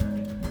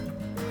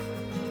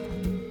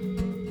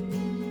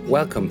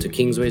Welcome to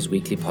Kingsway's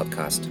weekly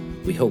podcast.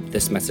 We hope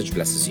this message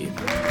blesses you.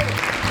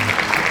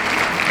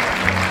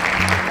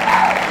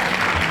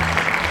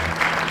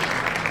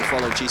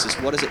 Follow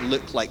Jesus. What does it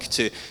look like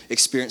to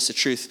experience the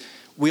truth?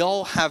 We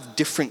all have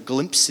different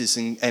glimpses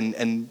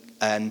and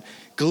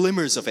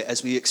glimmers of it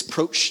as we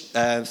approach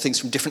things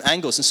from different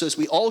angles. And so as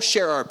we all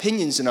share our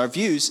opinions and our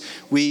views,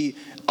 we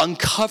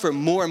uncover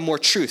more and more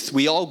truth.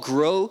 We all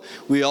grow.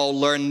 We all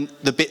learn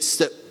the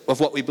bits of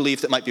what we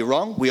believe that might be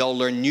wrong. We all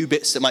learn new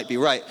bits that might be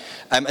right.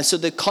 And so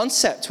the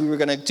concept we were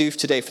going to do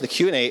today for the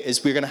Q&A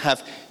is we're going to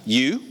have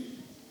you,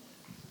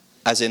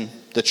 as in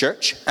the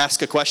church,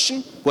 ask a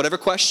question, whatever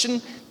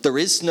question. There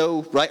is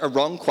no right or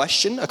wrong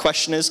question. A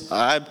question is,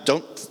 I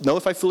don't know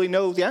if I fully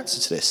know the answer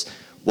to this.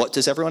 What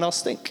does everyone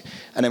else think?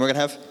 And then we're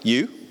going to have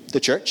you, the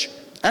church,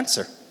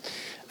 answer.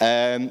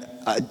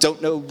 I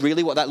don't know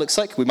really what that looks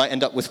like. We might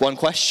end up with one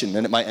question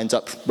and it might end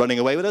up running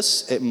away with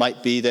us. It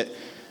might be that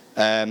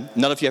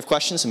none of you have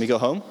questions and we go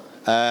home.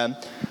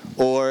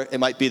 Or it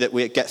might be that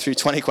we get through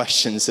 20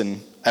 questions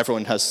and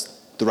everyone has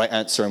the right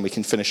answer and we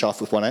can finish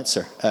off with one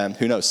answer.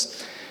 Who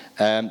knows?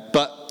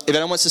 But if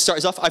anyone wants to start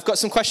us off, I've got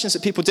some questions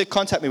that people did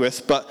contact me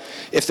with, but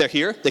if they're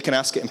here, they can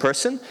ask it in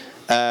person.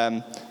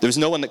 There was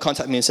no one that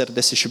contacted me and said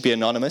this should be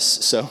anonymous.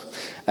 So,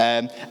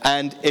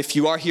 and if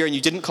you are here and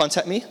you didn't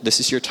contact me, this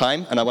is your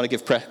time, and I want to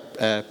give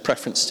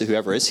preference to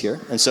whoever is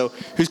here. And so,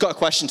 who's got a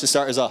question to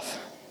start us off?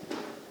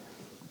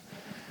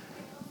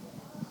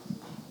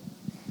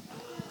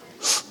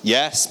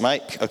 Yes,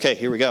 Mike. Okay,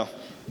 here we go.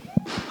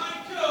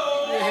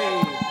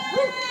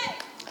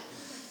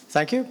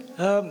 Thank you.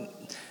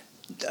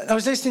 I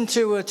was listening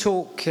to a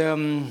talk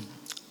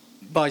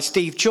by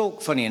Steve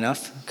Chalk, funny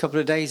enough, a couple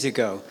of days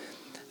ago.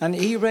 And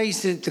he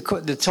raised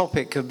the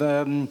topic of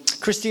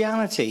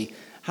Christianity.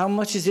 How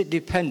much is it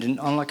dependent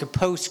on like a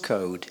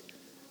postcode?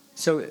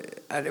 So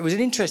it was an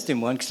interesting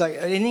one, because like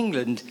in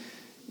England,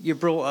 you're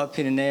brought up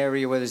in an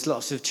area where there's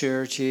lots of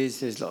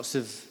churches, there's lots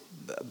of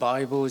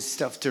Bibles,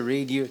 stuff to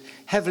read. You're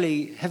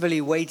heavily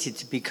weighted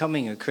to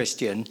becoming a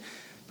Christian.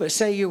 But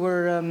say you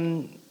were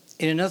in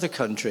another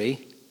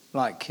country,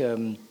 like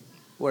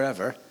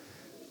wherever,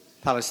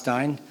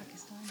 Palestine,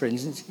 for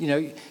instance,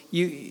 you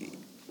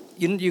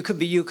could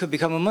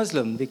become a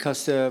Muslim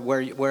because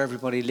where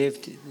everybody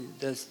lived,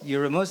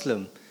 you're a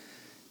Muslim.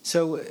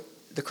 So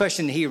the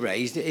question he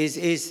raised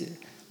is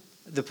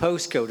the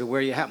postcode of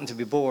where you happen to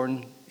be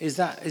born, is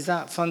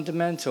that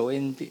fundamental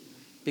in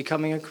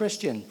becoming a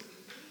Christian?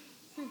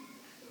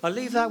 I'll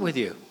leave that with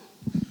you.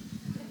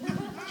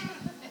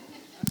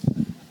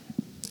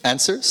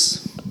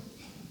 Answers?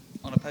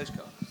 On a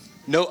postcard?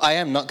 No, I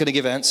am not going to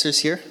give answers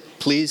here.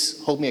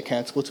 Please hold me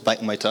accountable to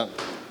biting my tongue.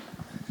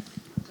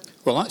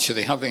 Well,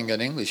 actually, having an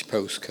English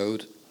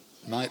postcode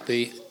might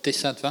be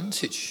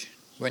disadvantage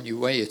when you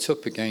weigh it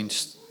up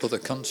against other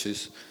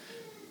countries.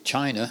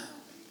 China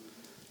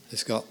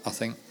has got, I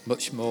think,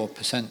 much more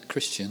percent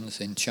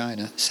Christians in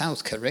China.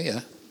 South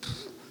Korea,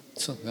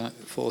 something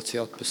like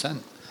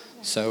 40-odd%.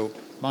 So,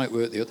 might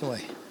work the other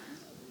way.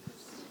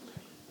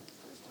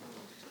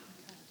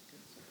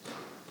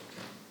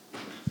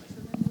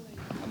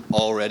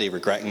 Already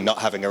regretting not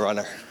having a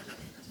runner.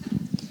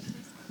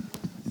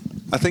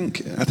 I think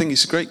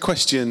it's a great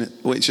question,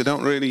 which I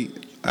don't really.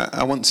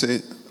 I want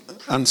to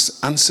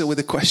answer with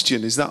a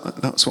question.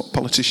 That's what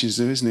politicians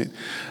do, isn't it?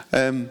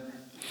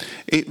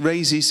 It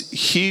raises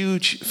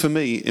huge, for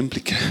me,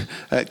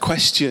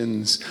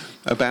 questions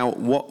about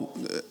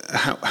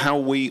how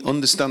we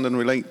understand and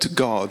relate to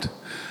God.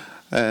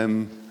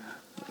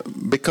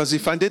 Because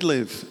if I did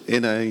live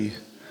in a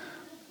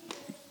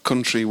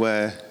country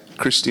where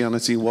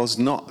Christianity was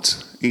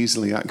not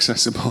easily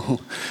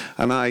accessible,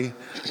 and I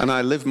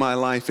live my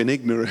life in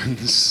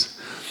ignorance,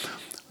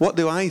 what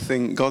do I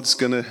think God's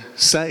going to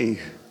say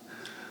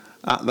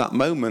at that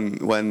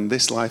moment when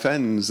this life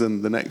ends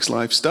and the next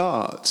life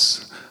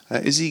starts?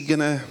 Is he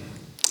going to,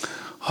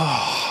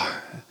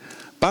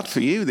 bad for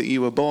you that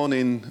you were born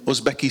in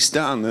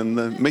Uzbekistan and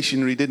the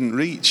missionary didn't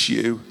reach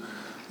you?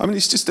 I mean,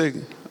 it's just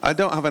I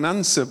don't have an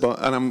answer,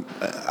 and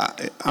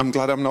I'm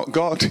glad I'm not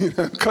God,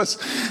 because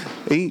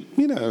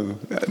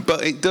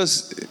but it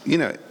does,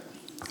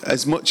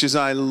 as much as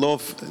I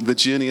love the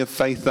journey of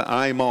faith that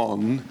I'm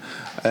on,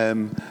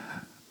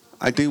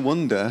 I do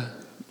wonder,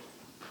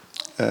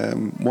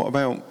 what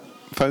about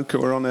folk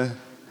who are on a,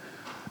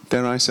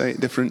 dare I say it,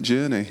 different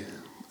journey,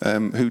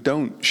 who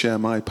don't share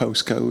my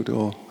postcode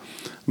or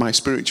my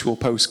spiritual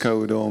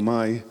postcode or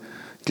my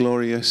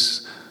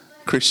glorious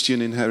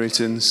Christian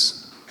inheritance.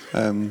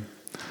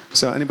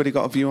 So anybody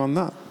got a view on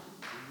that?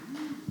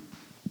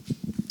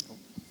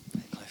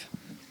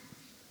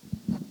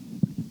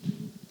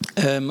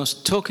 I was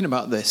talking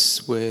about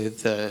this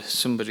with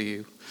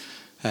somebody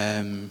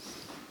who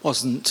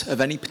wasn't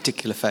of any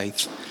particular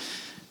faith.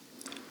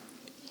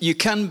 You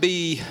can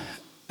be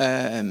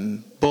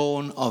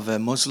born of a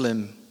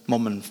Muslim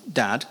mum and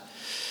dad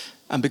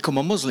and become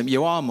a Muslim.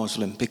 You are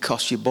Muslim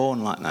because you're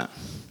born like that.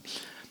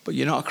 But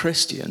you're not a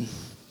Christian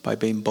by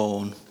being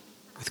born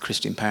with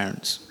Christian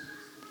parents.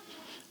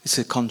 It's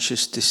a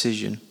conscious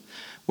decision.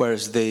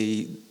 whereas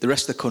the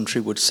rest of the country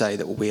would say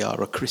that we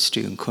are a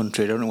Christian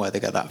country. I don't know where they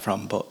get that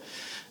from, but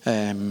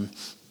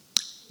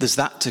there's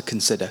that to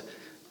consider.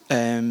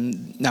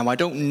 Now, I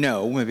don't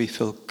know, maybe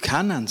Phil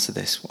can answer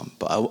this one,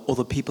 but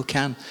other people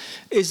can.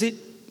 Is it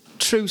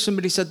true,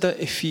 somebody said that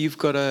if you've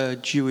got a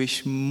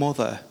Jewish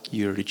mother,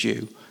 you're a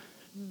Jew,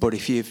 but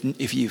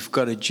if you've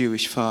got a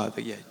Jewish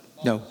father,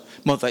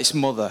 mother, it's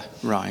mother,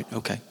 right,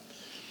 okay.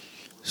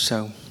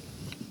 So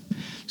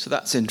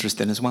that's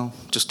interesting as well,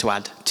 just to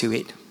add to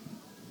it.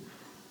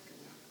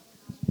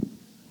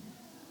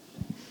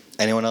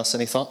 Anyone else,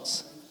 any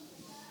thoughts?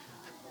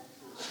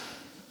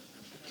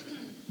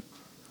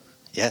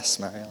 Yes,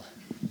 Mariella.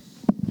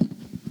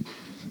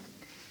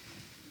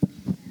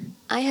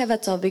 I have a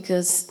thought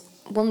because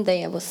one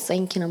day I was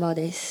thinking about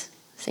this,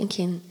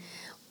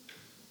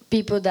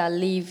 people that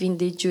live in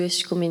the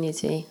Jewish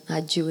community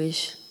are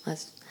Jewish.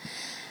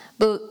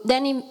 But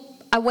then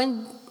I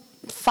went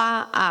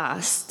far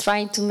as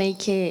trying to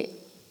make it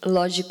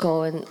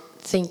logical and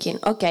thinking,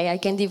 okay, I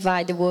can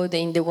divide the world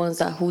in the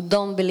ones who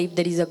don't believe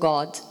there is a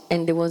God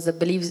and the ones that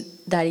believe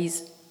there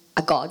is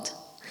a God.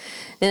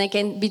 Then I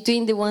can,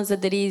 between the ones that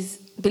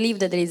believe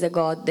that there is a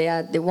God, they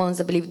are the ones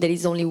that believe there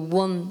is only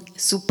one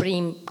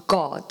supreme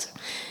God,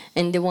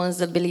 and the ones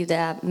that believe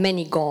there are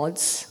many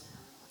gods,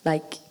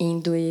 like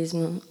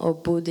Hinduism or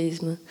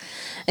Buddhism.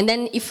 And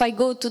then if I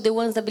go to the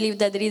ones that believe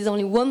that there is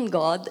only one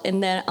God,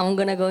 and then I'm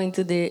going to go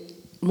into the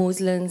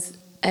Muslims,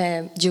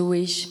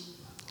 Jewish,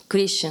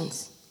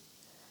 Christians.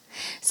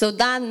 So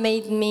that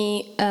made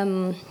me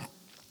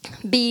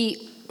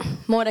be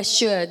more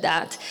assured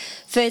that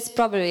first,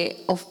 probably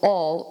of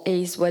all,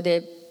 is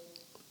whether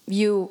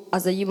you,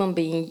 as a human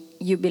being,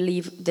 you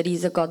believe there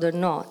is a God or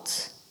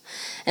not.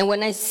 And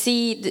when I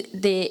see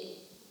the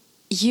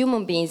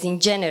human beings in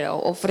general,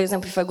 or for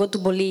example, if I go to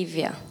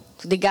Bolivia,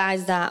 to the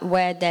guys that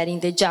were there in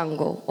the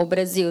jungle, or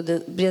Brazil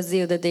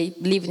that they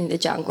lived in the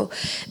jungle,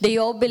 they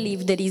all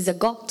believe there is a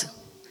God,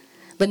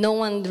 but no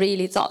one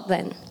really thought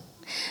then.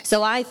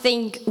 So I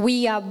think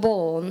we are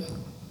born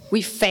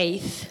with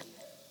faith,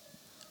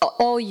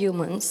 all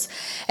humans,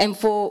 and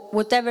for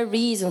whatever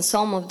reason,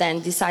 some of them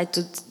decide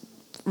to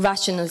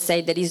rationally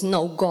say there is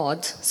no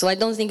God. So I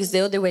don't think it's the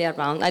other way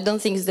around. I don't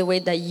think it's the way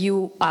that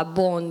you are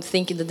born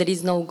thinking that there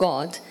is no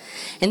God,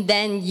 and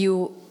then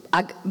you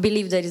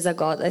believe there is a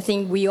God. I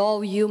think we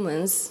all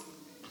humans,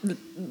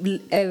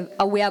 we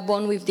are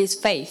born with this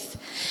faith.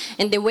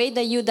 And the way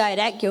that you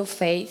direct your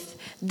faith,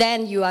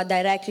 then you are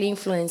directly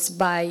influenced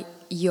by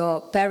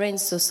your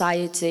parents,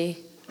 society,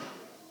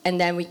 and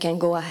then we can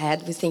go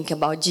ahead. We think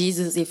about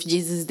Jesus, if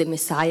Jesus is the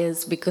Messiah,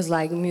 because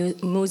like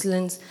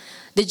Muslims,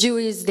 the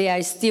Jews, they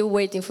are still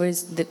waiting for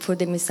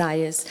the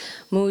Messiahs.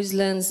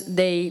 Muslims,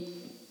 they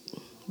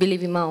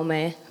believe in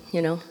Mahomet,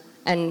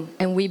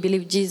 and we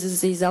believe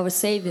Jesus is our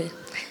Savior.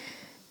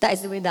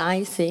 That's the way that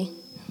I see.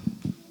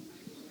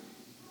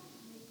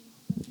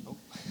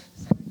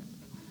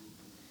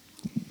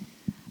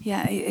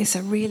 Yeah, it is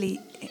a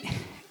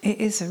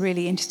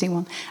really interesting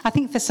one. I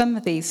think for some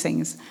of these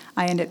things,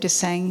 I end up just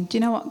saying, do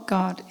you know what,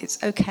 God,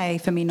 it's okay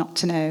for me not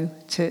to know,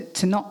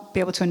 to not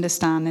be able to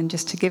understand, and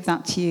just to give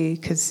that to you,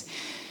 because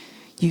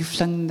you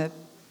flung the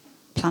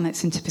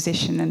planets into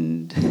position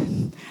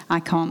and I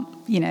can't,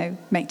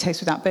 make toast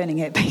without burning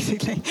it,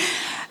 basically.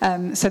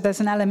 So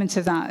there's an element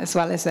of that, as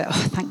well as that,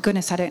 oh, thank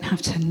goodness I don't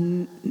have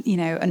to,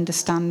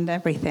 understand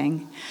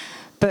everything.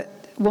 But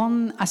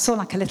I saw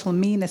like a little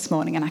meme this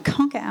morning, and I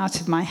can't get out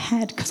of my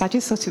head because I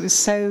just thought it was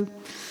so,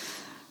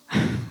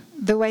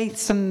 the way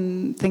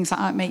some things like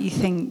that make you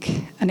think.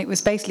 And it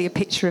was basically a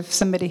picture of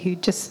somebody who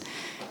it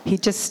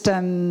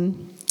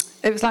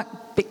was like a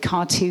bit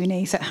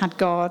cartoony, so it had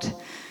God,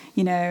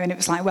 and it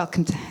was like,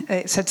 welcome to,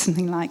 it said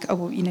something like, oh,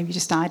 well, you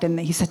just died. And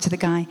he said to the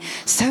guy,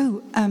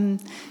 so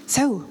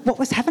what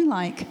was heaven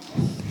like?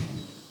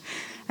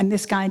 And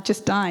this guy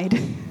just died.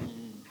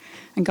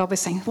 And God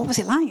was saying, what was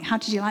it like? How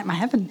did you like my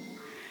heaven?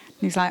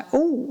 And he's like,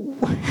 oh,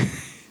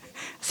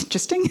 that's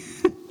interesting.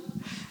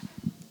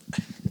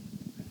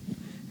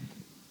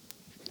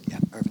 Yeah,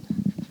 Irvin.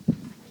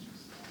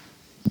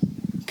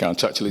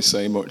 Can't actually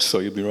say much, so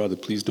you'll be rather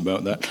pleased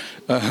about that.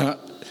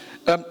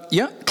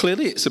 Yeah,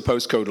 clearly it's a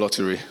postcode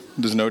lottery.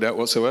 There's no doubt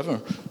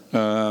whatsoever.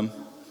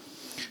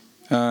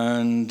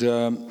 And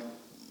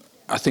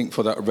I think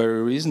for that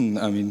very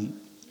reason,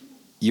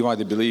 you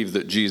either believe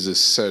that Jesus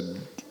said,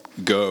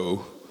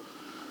 go,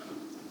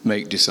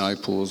 make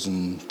disciples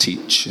and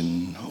teach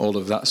and all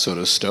of that sort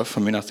of stuff.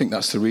 I think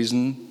that's the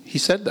reason he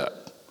said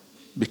that.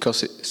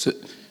 Because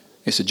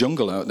it's a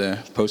jungle out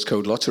there,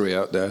 postcode lottery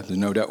out there, there's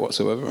no doubt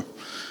whatsoever.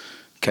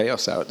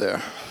 Chaos out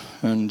there.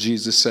 And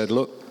Jesus said,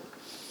 look,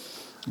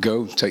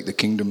 go, take the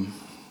kingdom,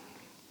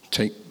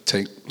 take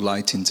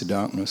light into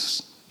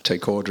darkness,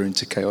 take order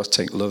into chaos,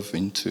 take love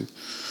into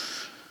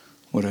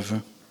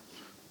whatever.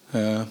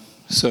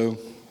 So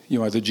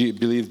you either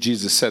believe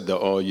Jesus said that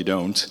or you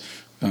don't.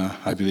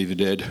 I believe he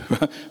did.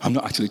 I'm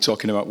not actually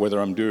talking about whether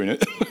I'm doing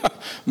it,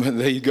 but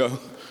there you go.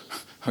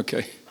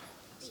 Okay.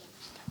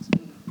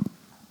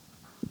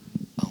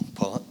 Oh,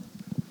 Paula.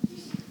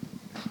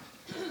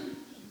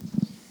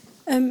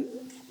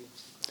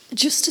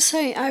 Just to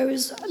say, I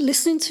was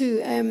listening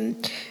to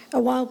a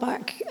while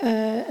back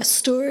a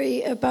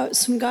story about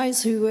some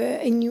guys who were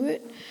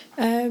Inuit,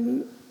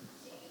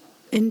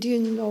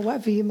 Indian or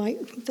whatever you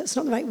might, that's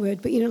not the right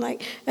word, but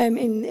like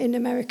in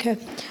America.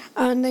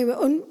 And they were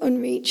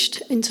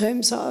unreached in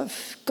terms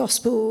of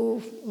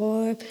gospel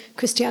or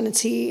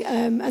Christianity.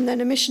 And then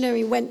a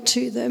missionary went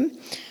to them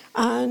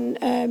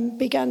and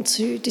began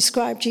to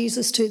describe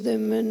Jesus to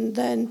them. And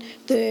then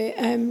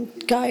the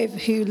guy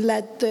who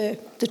led the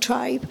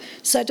tribe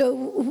said, "Oh,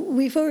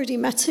 we've already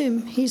met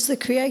him. He's the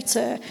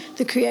creator.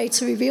 The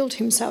creator revealed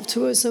himself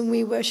to us and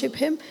we worship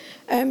him."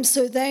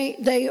 So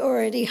they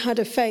already had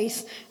a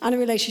faith and a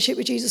relationship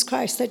with Jesus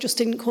Christ. They just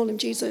didn't call him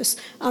Jesus,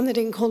 and they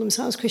didn't call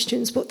themselves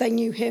Christians, but they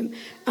knew him,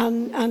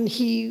 and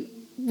he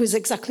was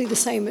exactly the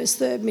same as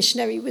the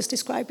missionary was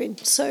describing.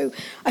 So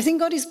I think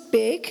God is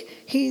big.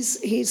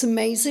 He's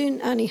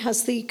amazing, and he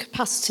has the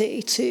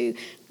capacity to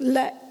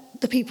let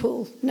the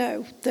people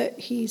know that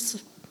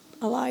he's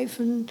alive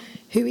and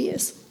who he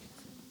is.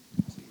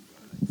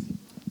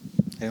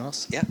 Anyone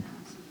else? Yeah.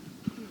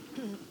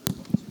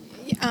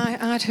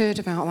 I'd heard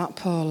about that,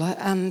 Paula,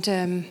 and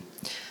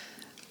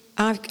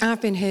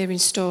I've been hearing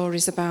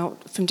stories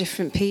from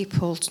different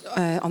people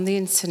on the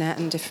internet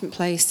and different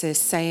places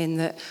saying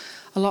that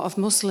a lot of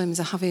Muslims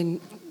are having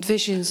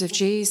visions of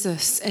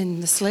Jesus in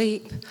the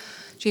sleep.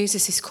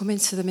 Jesus is coming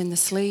to them in the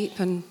sleep,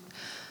 and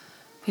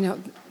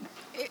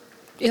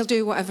he'll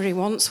do whatever he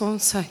wants,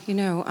 won't he?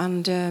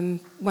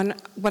 And when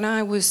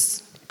I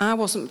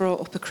wasn't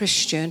brought up a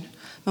Christian.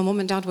 My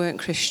mum and dad weren't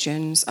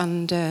Christians,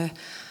 and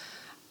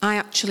I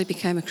actually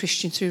became a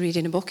Christian through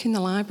reading a book in the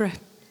library.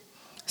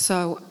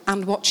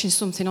 And watching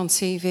something on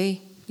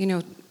TV,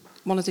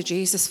 one of the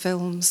Jesus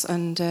films,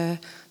 and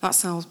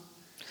that's how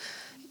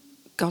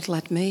God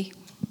led me.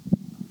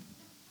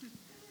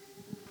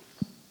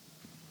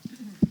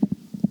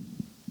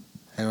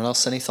 Anyone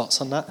else? Any thoughts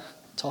on that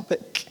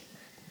topic?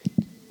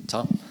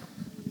 Tom?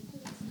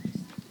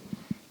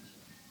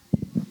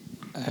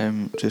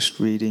 Just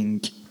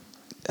reading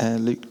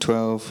Luke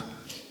 12.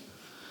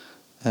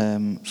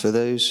 For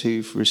those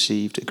who've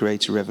received a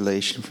greater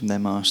revelation from their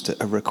master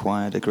are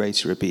required a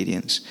greater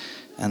obedience,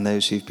 and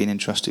those who've been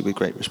entrusted with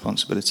great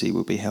responsibility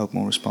will be held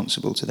more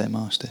responsible to their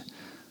master.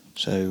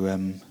 So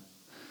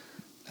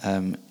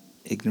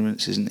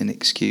ignorance isn't an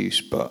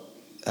excuse, but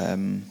what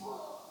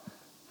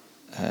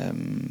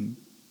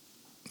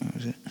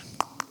was it?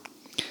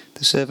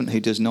 The servant who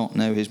does not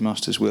know his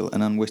master's will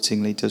and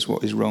unwittingly does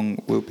what is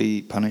wrong will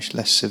be punished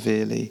less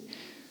severely.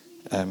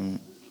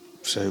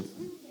 So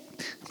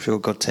I'm sure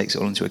God takes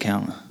it all into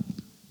account.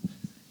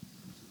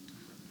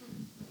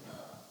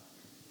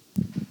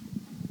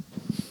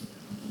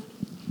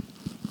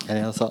 Any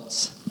other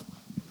thoughts?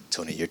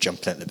 Tony, you're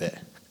jumping at the bit.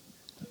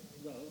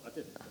 No, I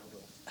didn't.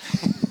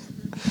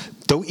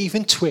 Don't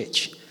even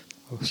twitch.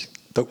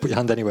 Don't put your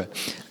hand anywhere.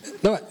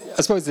 No,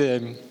 I suppose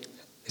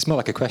it's more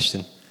like a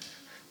question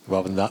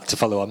rather than that to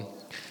follow on.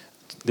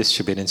 This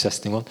should be an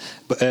interesting one.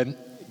 But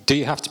do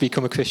you have to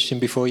become a Christian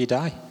before you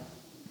die?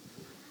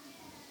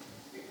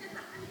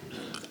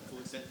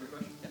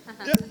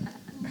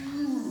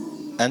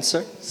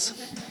 Answer? Is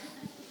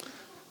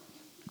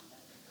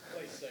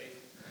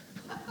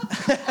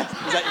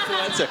that your full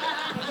answer?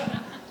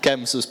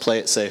 Kim says play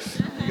it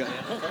safe. You got it?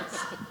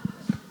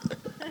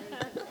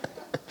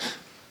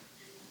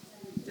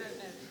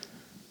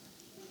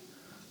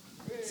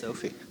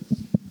 Sophie.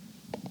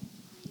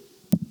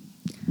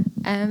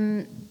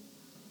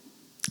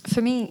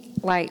 For me,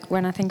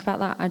 when I think about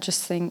that, I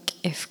just think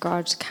if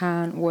God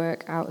can't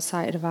work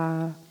outside of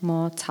our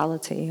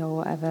mortality or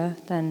whatever,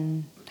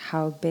 then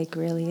how big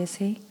really is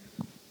he?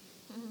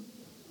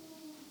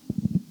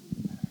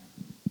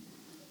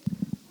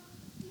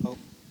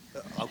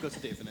 I'll go to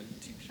Dave and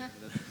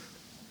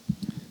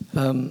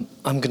then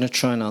I'm going to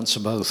try and answer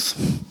both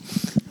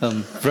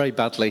very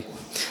badly.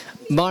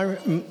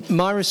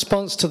 My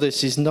response to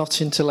this is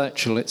not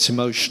intellectual, it's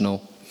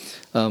emotional,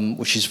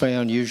 which is very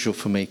unusual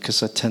for me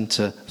because I tend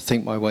to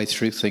think my way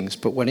through things.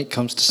 But when it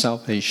comes to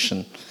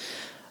salvation,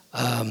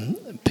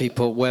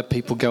 where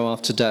people go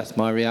after death,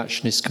 my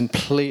reaction is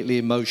completely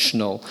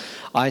emotional.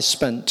 I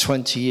spent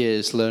 20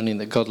 years learning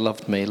that God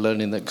loved me,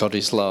 learning that God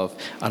is love,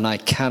 and I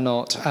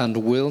cannot and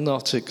will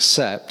not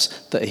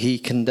accept that he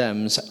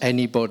condemns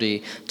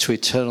anybody to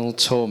eternal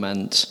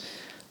torment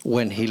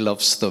when he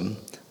loves them.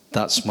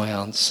 That's my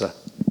answer.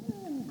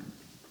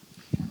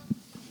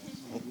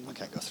 I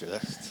can't go through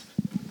there.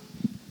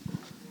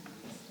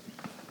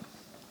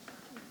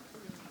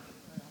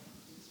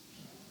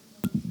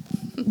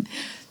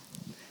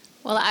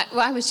 Well,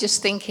 I was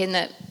just thinking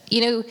that,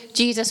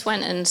 Jesus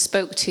went and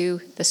spoke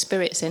to the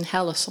spirits in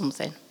hell or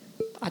something.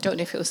 I don't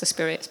know if it was the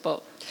spirits,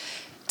 but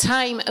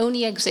time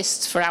only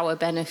exists for our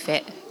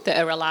benefit that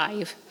are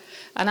alive.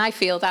 And I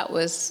feel that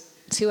was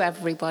to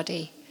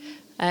everybody.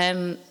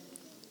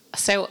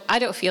 So I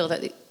don't feel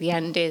that the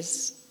end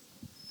is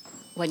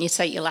when you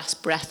take your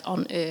last breath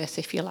on earth,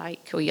 if you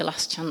like, or your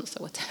last chance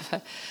or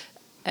whatever.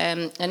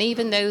 And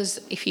even those,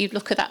 if you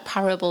look at that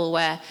parable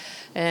where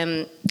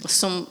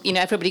Some,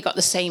 everybody got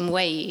the same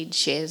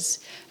wages,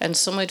 and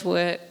some had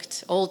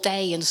worked all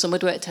day, and some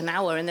had worked an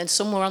hour, and then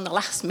some were on the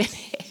last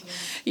minute,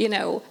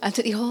 and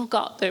they all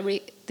got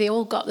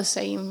the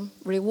same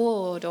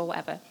reward or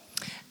whatever.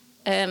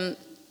 And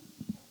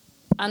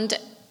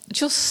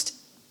just,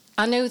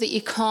 I know that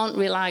you can't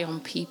rely on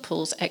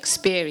people's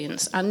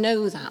experience. I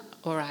know that,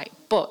 all right.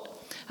 But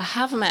I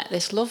have met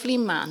this lovely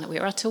man. We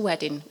were at a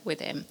wedding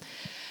with him.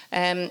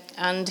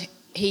 And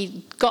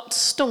he got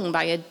stung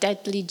by a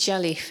deadly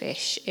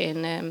jellyfish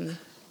in,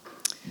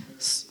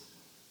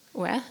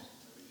 where?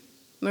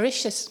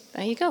 Mauritius.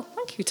 There you go.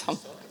 Thank you, Tom.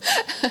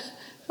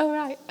 All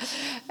right.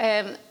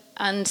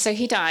 And so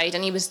he died,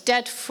 and he was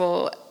dead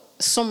for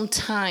some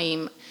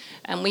time.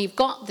 And we've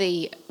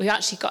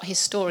actually got his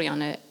story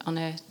on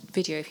a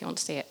video if you want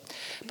to see it.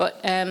 But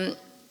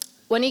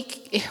when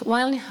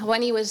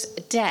he was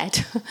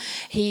dead,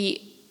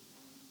 he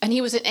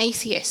was an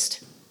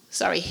atheist.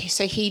 Sorry,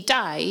 so he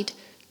died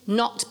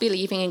not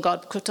believing in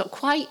God,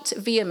 quite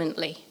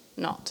vehemently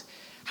not.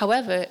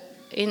 However,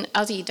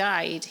 as he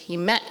died, he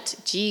met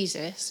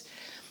Jesus,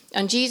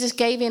 and Jesus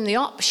gave him the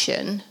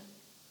option.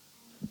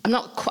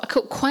 I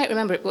couldn't quite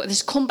remember it, but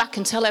just come back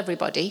and tell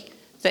everybody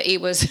that he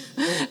was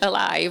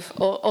alive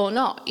or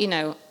not,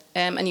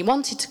 and he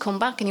wanted to come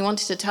back and he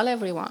wanted to tell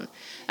everyone,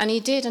 and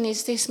he did. And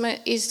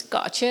he's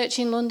got a church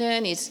in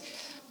London. He's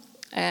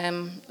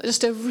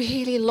just a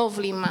really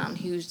lovely man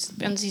who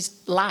spends his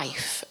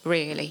life,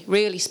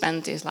 really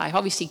spends his life,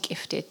 obviously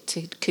gifted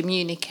to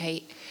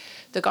communicate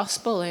the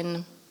gospel.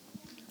 And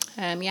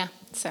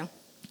so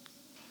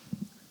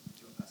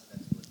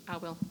I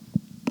will.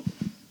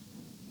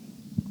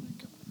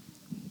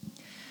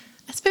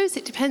 I suppose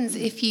it depends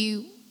if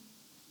you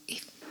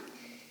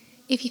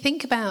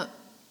think about,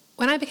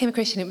 when I became a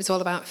Christian, it was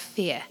all about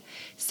fear.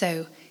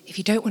 So if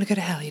you don't want to go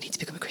to hell, you need to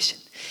become a Christian.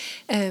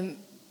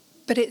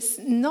 But it's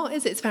not,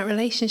 is it? It's about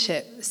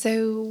relationship.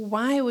 So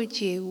why would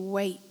you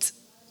wait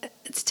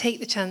to take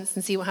the chance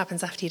and see what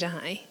happens after you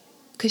die?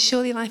 Because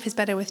surely life is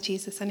better with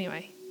Jesus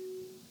anyway.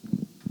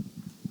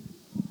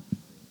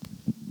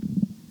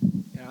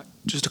 Yeah,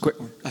 just a quick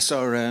one. I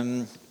saw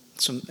a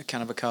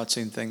kind of a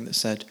cartoon thing that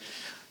said,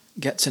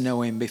 "Get to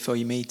know him before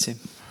you meet him."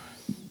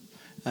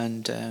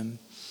 And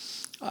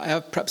I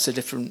have perhaps a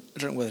different, I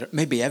don't know whether,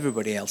 maybe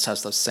everybody else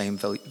has the same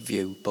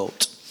view,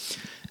 but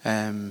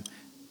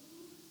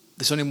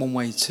there's only one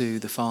way to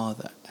the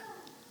Father,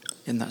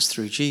 and that's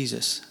through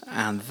Jesus.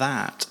 And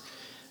that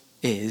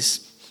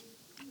is,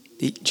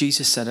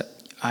 Jesus said,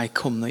 "I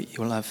come that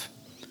you will have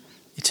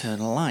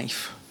eternal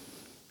life."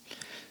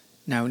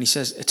 Now, when he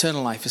says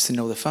eternal life is to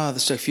know the Father,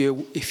 so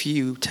if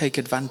you take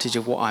advantage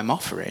of what I'm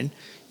offering,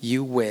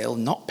 you will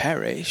not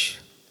perish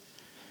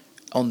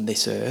on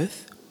this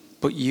earth,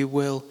 but you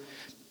will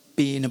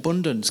be in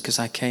abundance, because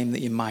I came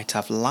that you might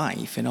have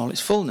life in all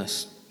its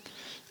fullness.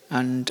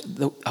 And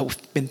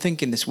I've been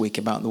thinking this week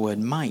about the word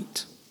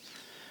might.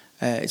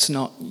 It's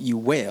not you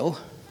will,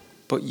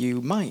 but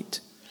you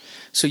might.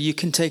 So you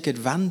can take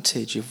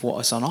advantage of what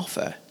is on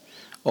offer,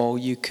 or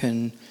you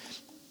can,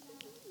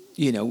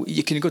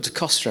 you can go to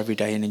Costa every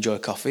day and enjoy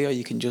coffee, or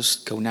you can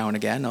just go now and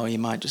again, or you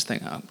might just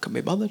think, I can't be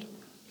bothered.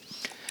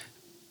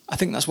 I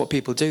think that's what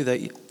people do.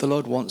 The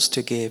Lord wants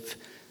to give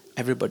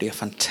everybody a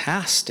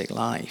fantastic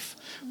life,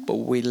 but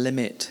we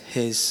limit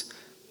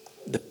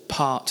the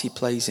part he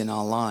plays in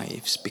our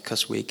lives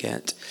because we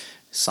get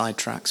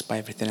sidetracked by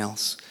everything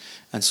else.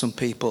 And some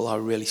people are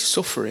really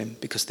suffering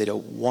because they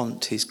don't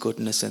want his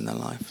goodness in their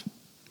life.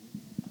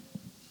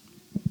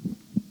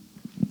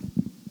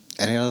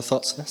 Any other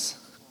thoughts on this?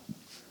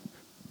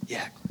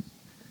 Yeah.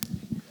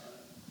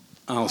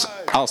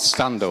 I'll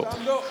stand up.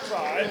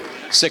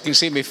 So you can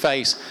see my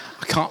face.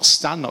 I can't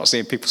stand not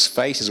seeing people's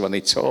faces when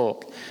they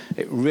talk.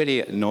 It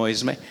really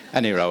annoys me.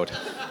 Any road.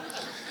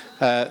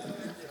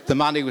 The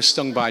man who was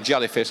stung by a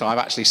jellyfish, I've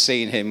actually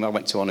seen him. I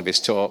went to one of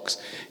his talks.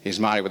 He's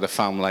married with a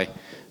family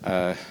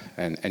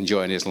and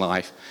enjoying his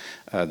life.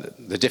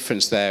 The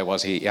difference there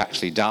was he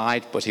actually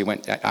died, but he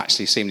went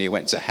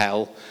to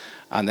hell.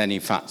 And then,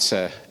 in fact,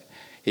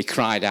 he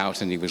cried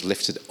out and he was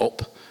lifted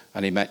up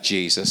and he met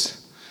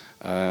Jesus.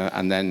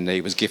 And then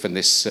he was given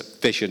this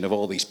vision of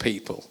all these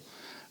people.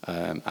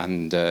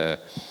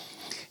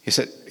 He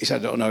said, I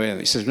don't know anything.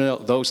 He said, no,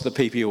 those are the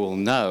people you will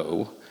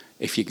know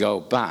if you go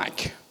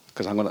back,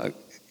 because I'm going to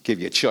give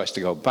you a choice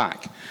to go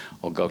back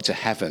or go to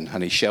heaven.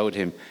 And he showed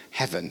him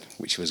heaven,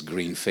 which was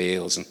green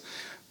fields, and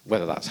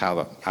whether that's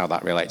how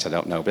that relates, I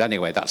don't know. But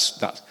anyway,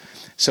 that's.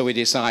 So we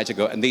decided to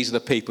go, and these are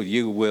the people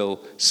you will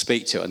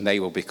speak to, and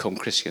they will become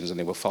Christians, and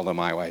they will follow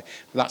my way.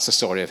 That's the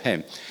story of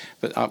him.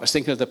 But I was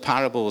thinking of the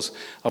parables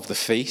of the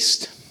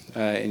feast.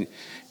 He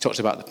talks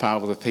about the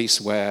parable of the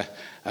feast where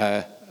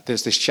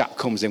there's this chap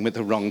comes in with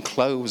the wrong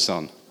clothes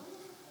on.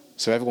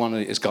 So everyone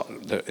has got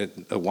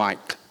the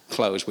white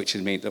clothes, which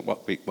means that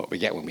what we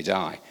get when we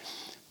die.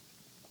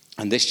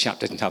 And this chap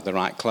didn't have the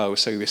right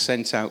clothes, so he was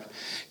sent out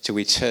to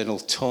eternal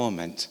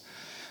torment.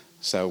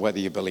 So whether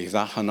you believe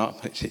that or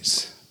not,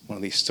 it's one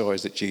of these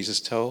stories that Jesus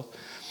told.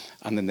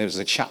 And then there was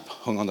a chap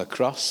hung on the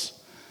cross,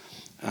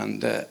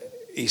 and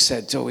he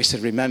said,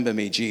 remember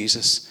me,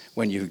 Jesus,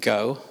 when you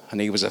go. And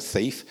he was a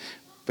thief,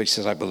 but he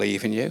says, I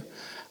believe in you.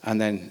 And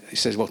then he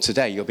says, well,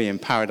 today you'll be in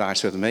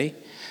paradise with me.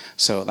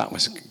 So that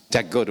was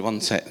dead good,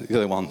 wasn't it? The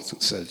other one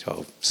said,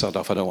 oh, sod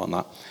off, I don't want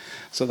that.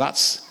 So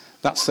that's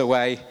the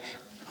way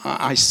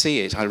I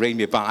see it. I read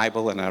my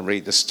Bible and I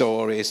read the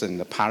stories and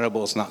the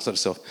parables and that sort of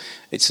stuff.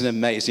 It's an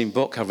amazing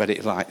book. I've read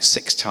it like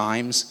 6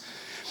 times.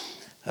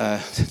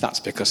 That's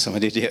because I'm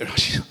an idiot.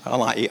 I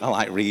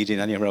like reading,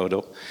 and you wrote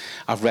up.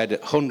 I've read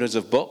hundreds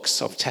of books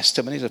of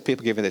testimonies of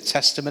people giving their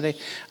testimony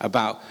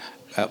about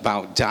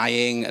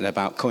dying and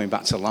about coming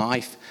back to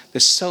life.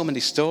 There's so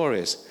many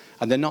stories,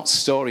 and they're not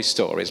stories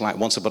like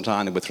Once Upon a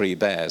Time There Were 3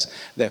 Bears.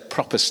 They're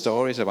proper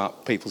stories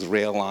about people's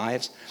real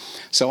lives.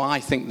 So I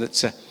think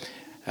that,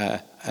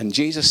 and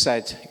Jesus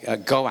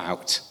said, go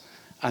out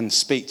and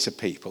speak to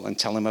people and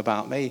tell them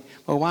about me.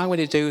 Well, why would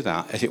he do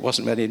that if it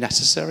wasn't really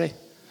necessary?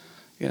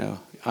 You know,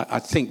 I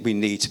think we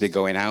need to be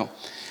going out.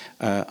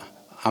 I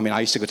mean,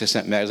 I used to go to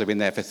St. Mary's. I've been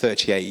there for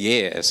 38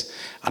 years.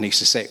 And I used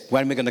to say,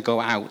 when are we going to go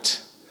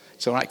out?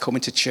 It's all right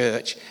coming to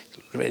church.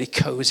 Really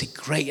cozy,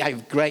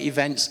 great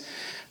events.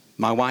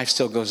 My wife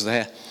still goes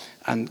there.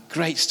 And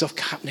great stuff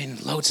happening.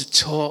 Loads of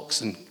talks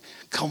and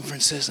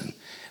conferences and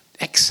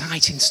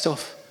exciting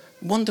stuff.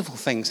 Wonderful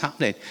things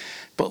happening.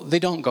 But they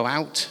don't go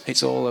out.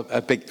 It's all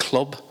a big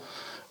club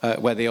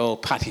where they all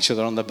pat each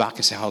other on the back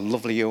and say how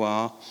lovely you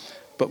are.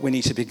 But we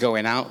need to be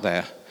going out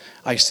there.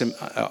 I used to,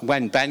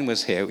 when Ben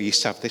was here, we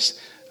used to have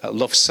this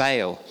love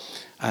sail,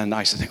 and I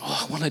used to think,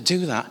 oh, I want to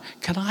do that.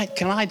 Can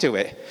I do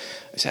it?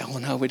 I said, oh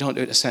no, we don't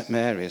do it at St.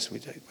 Mary's.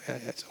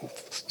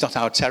 It's not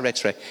our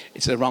territory.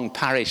 It's the wrong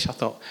parish. I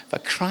thought, for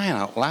crying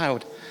out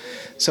loud.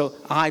 So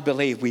I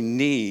believe we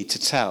need to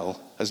tell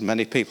as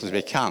many people as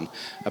we can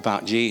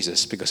about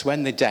Jesus, because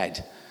when they're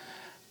dead,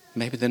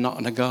 maybe they're not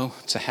going to go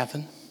to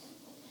heaven.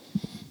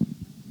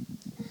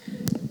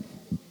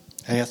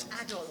 I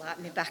don't like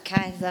me back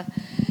either.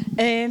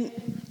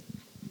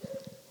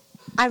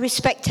 I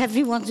respect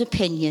everyone's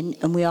opinion,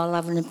 and we all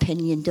have an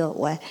opinion, don't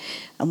we?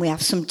 And we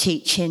have some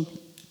teaching,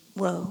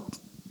 well,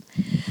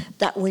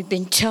 that we've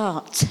been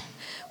taught.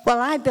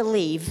 Well, I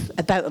believe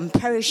about them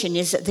perishing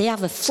is that they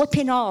have a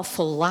flipping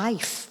awful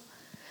life.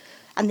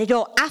 And they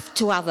don't have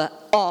to have an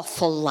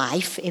awful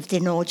life if they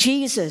know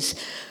Jesus.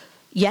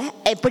 Yeah,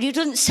 but he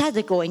doesn't say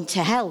they're going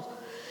to hell.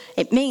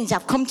 It means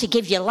I've come to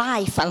give you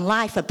life and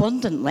life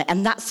abundantly,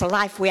 and that's the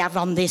life we have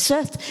on this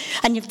earth.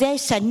 And if they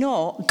say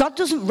no, God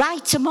doesn't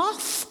write them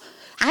off.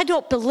 I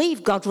don't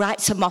believe God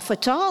writes them off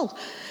at all.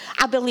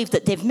 I believe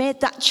that they've made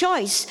that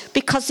choice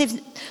because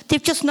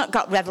they've just not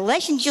got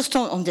revelation, just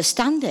don't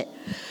understand it.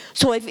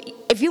 So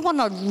if you want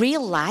a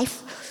real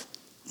life,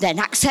 then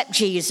accept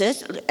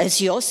Jesus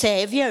as your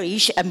Saviour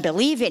and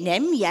believe in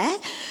him, yeah?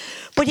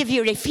 But if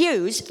you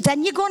refuse,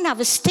 then you're going to have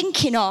a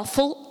stinking,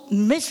 awful,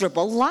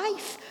 miserable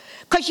life.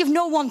 Because you've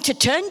no one to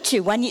turn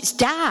to when it's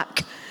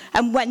dark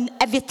and when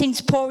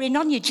everything's pouring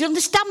on you. Do you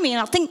understand me?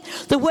 And I think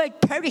the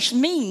word perish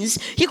means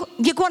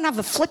you're going to have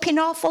a flipping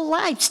awful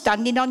life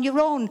standing on your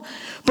own.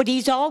 But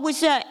he's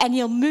always there, and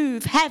he'll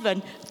move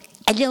heaven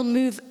and he'll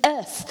move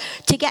earth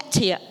to get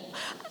to you.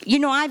 You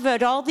know, I've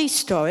heard all these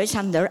stories,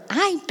 and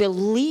I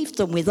believe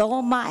them with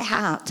all my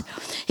heart.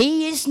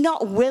 He is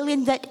not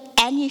willing that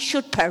any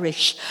should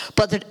perish,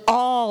 but that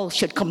all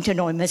should come to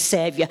know him as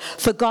Saviour.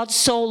 For God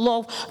so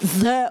loved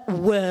the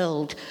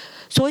world.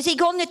 So is he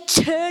going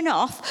to turn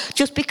off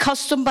just because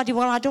somebody,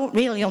 well, I don't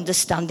really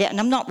understand it and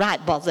I'm not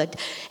right bothered?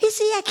 Is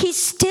he? Like, he's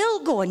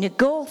still going to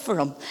go for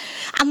them.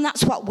 And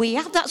that's what we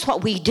have. That's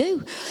what we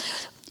do.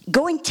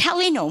 Going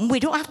telling them, we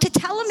don't have to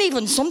tell them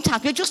even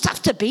sometimes. We just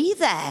have to be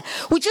there.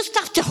 We just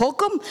have to hug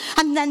them.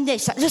 And then they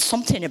say, there's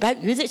something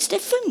about you that's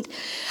different.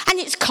 And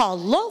it's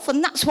called love.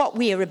 And that's what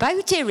we're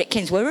about here at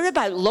Kings. We're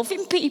about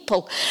loving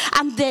people.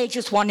 And they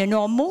just want to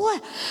know more.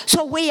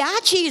 So we are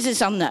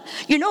Jesus on that.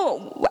 You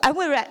know,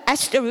 we're at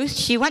Esther Ruth.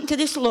 She went to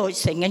this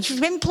Lord's thing. And she's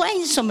been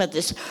playing some of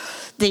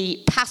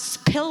the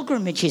past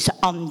pilgrimages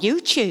on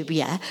YouTube,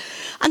 yeah.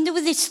 And there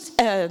was this...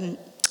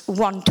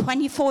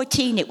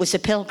 2014, it was a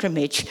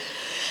pilgrimage,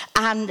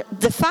 and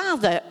the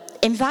father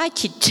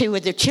invited 2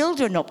 of the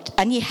children up,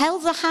 and he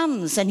held their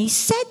hands and he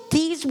said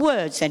these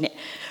words, and it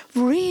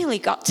really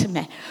got to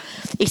me.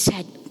 He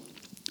said,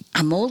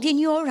 I'm holding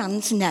your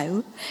hands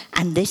now,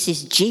 and this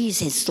is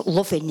Jesus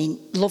loving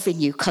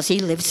you because he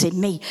lives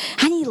in me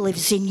and he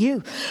lives in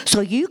you.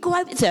 So you go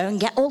out there and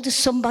get hold of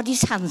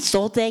somebody's hands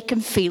so they can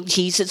feel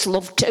Jesus'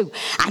 love too.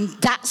 And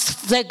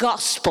that's the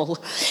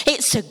gospel.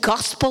 It's a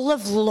gospel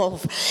of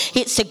love.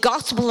 It's a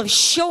gospel of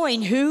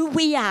showing who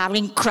we are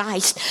in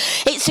Christ.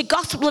 It's a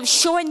gospel of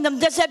showing them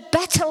there's a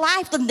better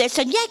life than this.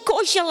 And yeah, of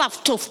course you'll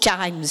have tough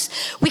times.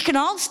 We can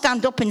all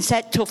stand up and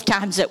say tough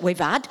times that we've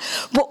had,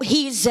 but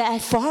he's there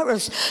for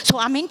us. So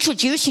I'm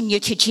introducing you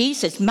to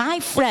Jesus, my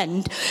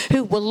friend,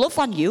 who will love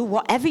on you,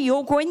 whatever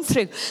you're going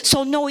through.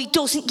 So no, he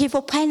doesn't give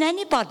up on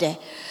anybody.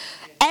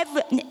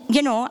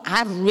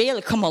 I've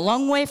really come a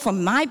long way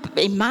from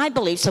in my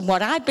beliefs and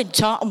what I've been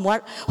taught and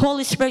what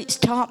Holy Spirit's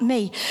taught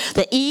me,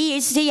 that He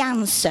is the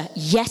answer.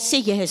 Yes,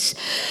 He is.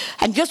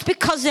 And just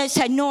because they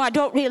say, no, I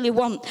don't really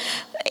want,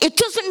 it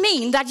doesn't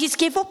mean that He's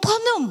give up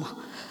on them.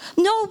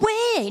 No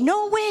way,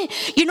 no way.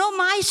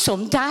 My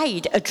son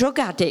died a drug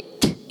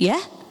addict,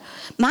 yeah?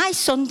 My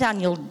son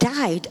Daniel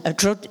died a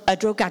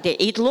drug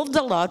addict. He'd loved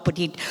the Lord, but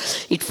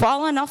he'd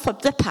fallen off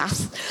of the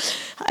path.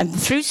 And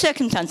through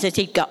circumstances,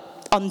 he'd got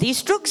on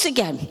these drugs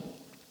again.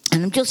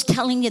 And I'm just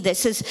telling you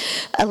this as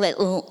a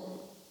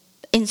little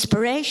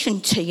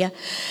inspiration to you.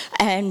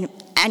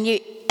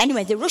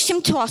 Anyway, they rushed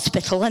him to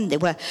hospital and they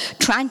were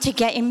trying to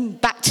get him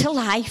back to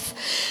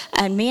life.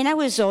 And me and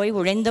our Zoe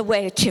were in the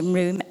waiting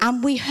room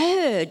and we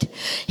heard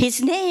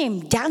his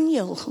name,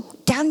 Daniel.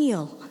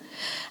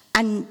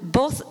 And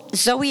both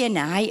Zoe and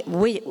I,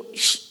 we're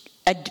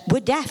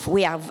deaf.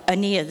 We have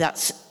an ear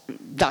that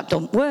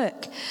don't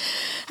work.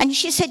 And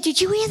she said, did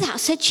you hear that? I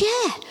said,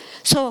 yeah.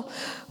 So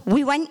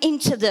we went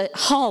into the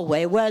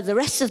hallway where the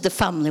rest of the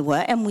family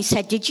were and we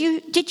said, did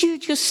you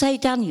just say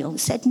Daniel? He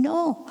said,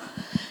 no.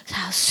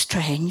 That was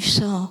strange.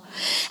 So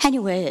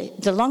anyway,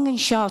 the long and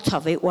short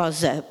of it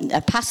was a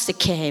pastor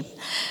came,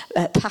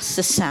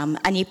 Pastor Sam,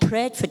 and he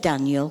prayed for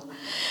Daniel,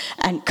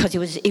 and because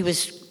he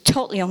was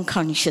totally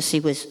unconscious, he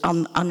was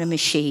on a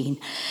machine,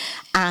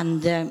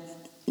 and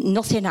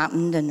nothing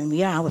happened,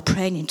 and I was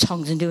praying in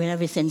tongues and doing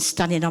everything,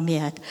 standing on my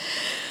head.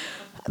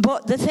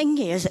 But the thing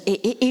is,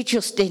 he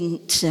just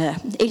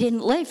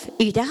didn't live.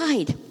 He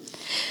died.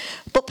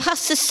 But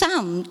Pastor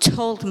Sam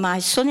told my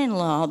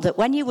son-in-law that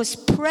when he was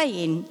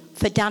praying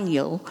for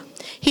Daniel,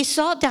 he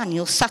saw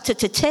Daniel sat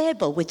at a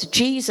table with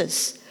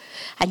Jesus.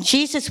 And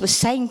Jesus was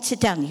saying to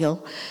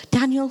Daniel,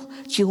 Daniel,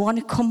 do you want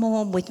to come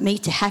home with me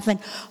to heaven,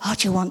 or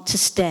do you want to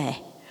stay?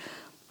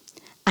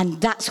 And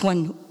that's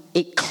when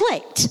it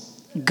clicked.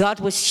 God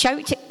was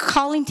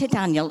calling to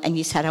Daniel, and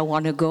he said, I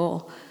want to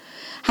go.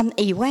 And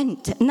he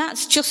went. And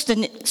that's just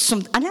and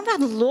I've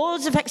had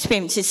loads of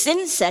experiences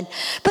since then,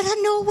 but I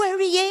know where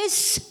he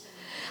is.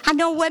 I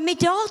know where my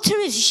daughter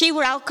is. She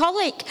were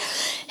alcoholic.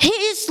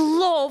 His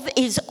love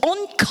is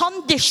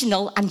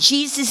unconditional, and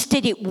Jesus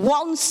did it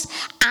once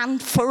and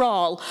for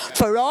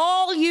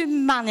all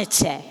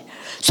humanity.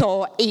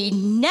 So he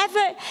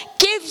never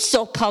gives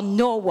up on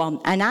no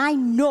one. And I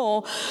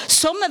know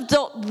some of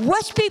the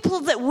worst people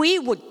that we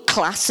would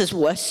class as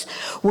worse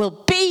will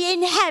be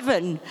in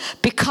heaven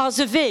because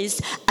of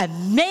his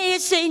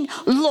amazing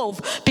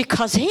love,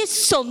 because his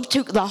son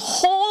took the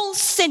whole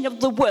sin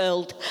of the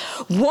world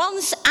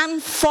once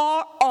and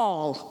for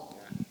all.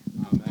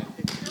 Amen.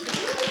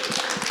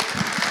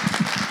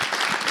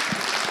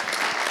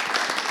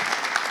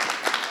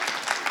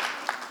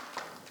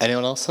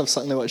 Anyone else have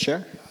something they want to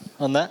share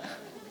on that?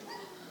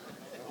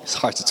 It's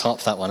hard to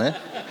top that one, eh?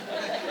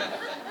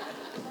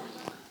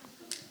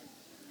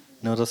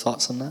 No other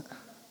thoughts on that?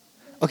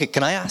 Okay,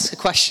 can I ask a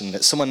question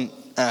that someone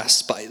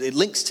asked, but it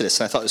links to this,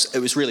 and I thought it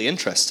was really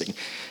interesting.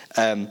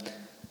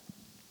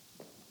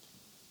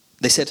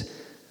 They said,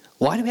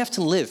 why do we have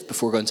to live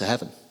before going to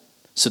heaven?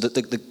 So that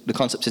the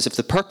concept is, if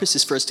the purpose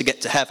is for us to get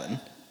to heaven,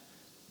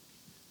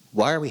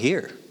 why are we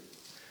here?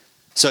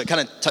 So it kind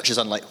of touches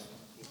on like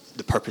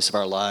the purpose of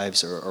our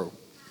lives, or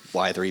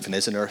why there even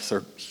is an earth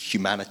or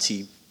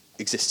humanity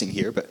existing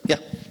here, but yeah.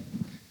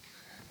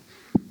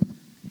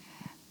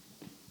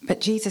 But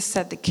Jesus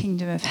said the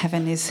kingdom of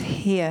heaven is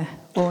here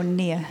or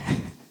near.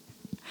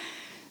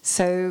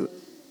 So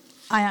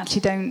I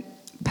actually don't,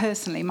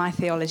 personally, my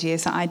theology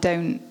is that I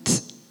don't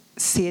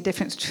see a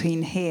difference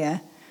between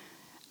here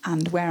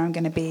and where I'm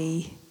going to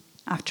be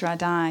after I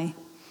die.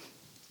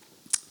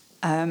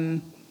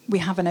 We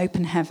have an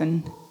open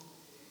heaven.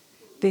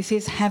 This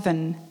is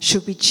heaven,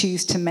 should we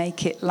choose to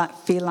make it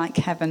feel like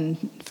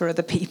heaven for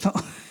other people.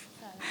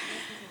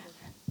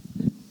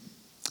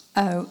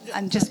 Oh,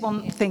 and just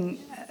one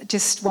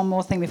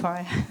more thing before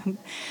I...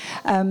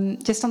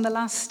 just on the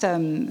last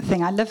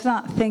thing, I love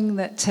that thing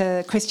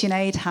that Christian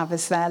Aid have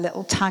as their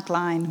little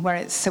tagline,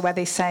 where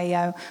they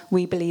say,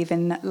 we believe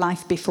in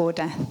life before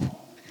death.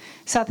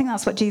 So I think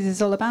that's what Jesus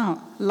is all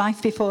about,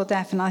 life before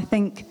death, and I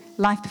think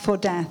life before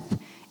death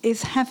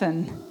is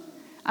heaven.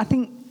 I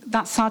think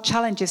that's our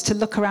challenge, is to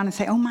look around and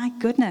say, oh my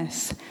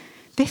goodness,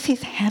 this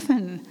is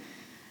heaven.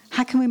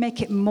 How can we make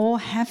it more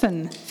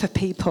heaven for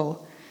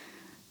people?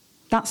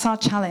 That's our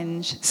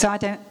challenge. So I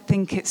don't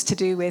think it's to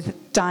do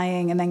with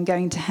dying and then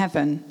going to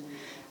heaven,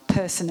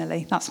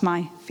 personally. That's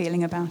my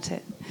feeling about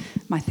it,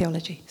 my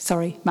theology.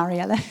 Sorry,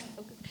 Mariella.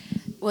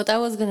 What I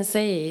was going to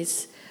say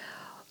is,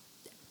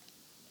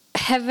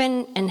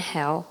 heaven and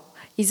hell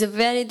is a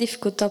very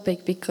difficult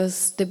topic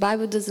because the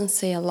Bible doesn't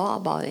say a lot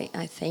about it,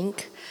 I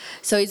think.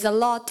 So it's a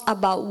lot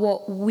about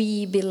what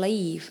we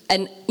believe.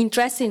 And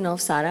interesting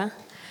enough, Sarah,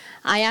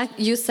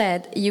 you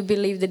said you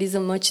believe there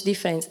isn't much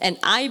difference, and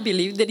I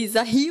believe there is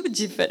a huge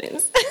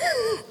difference.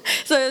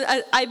 So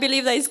I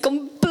believe that it's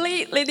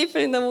completely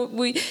different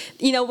than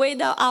in a way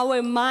that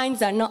our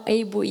minds are not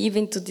able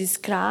even to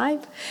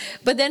describe.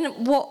 But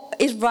then what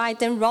is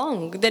right and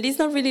wrong? There is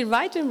not really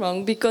right and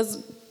wrong,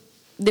 because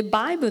the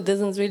Bible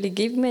doesn't really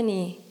give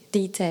many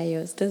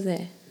details, does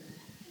it?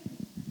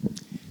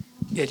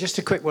 Yeah, just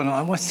a quick one.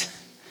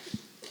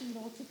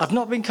 I've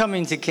not been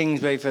coming to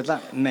Kingsway for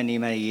that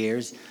many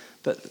years,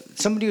 but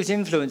somebody who's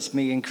influenced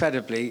me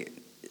incredibly,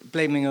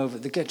 blaming over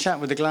the chap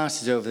with the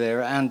glasses over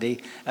there,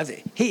 Andy,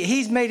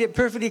 he's made it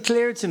perfectly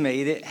clear to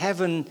me that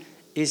heaven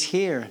is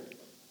here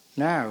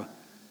now.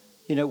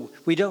 You know,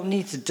 we don't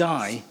need to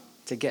die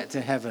to get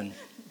to heaven.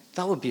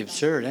 That would be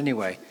absurd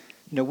anyway.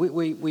 You know,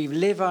 we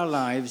live our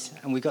lives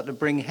and we've got to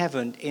bring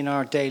heaven in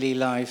our daily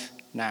life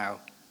now.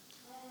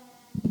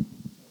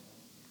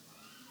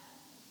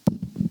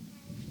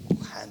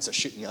 Hands are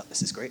shooting up.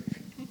 This is great.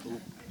 Ooh,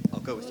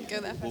 I'll go with you.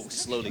 Go there first. Ooh,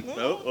 slowly.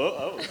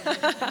 Oh.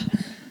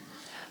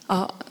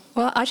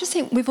 Well, I just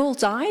think we've all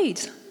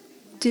died.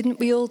 Didn't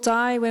we all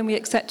die when we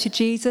accepted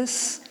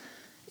Jesus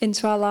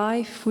into our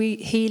life?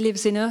 He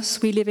lives in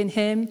us. We live in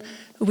him.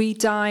 We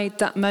died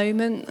that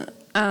moment.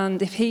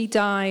 And if he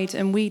died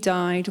and we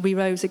died, we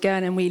rose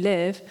again and we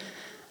live.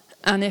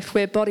 And if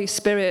we're body,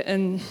 spirit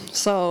and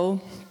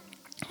soul,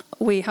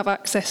 we have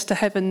access to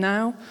heaven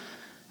now.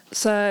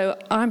 So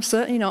I'm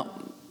certainly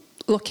not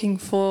looking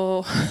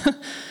for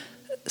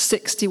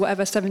 60,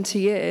 70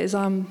 years.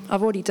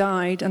 I've already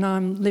died and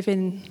I'm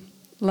living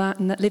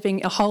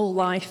a whole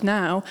life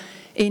now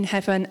in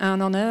heaven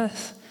and on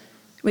earth,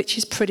 which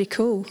is pretty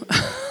cool.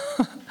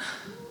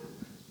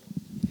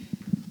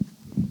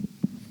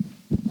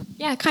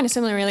 Yeah, kind of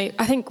similar, really.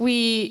 I think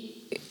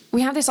we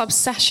have this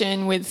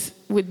obsession with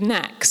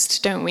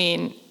next, don't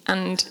we?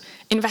 And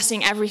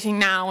investing everything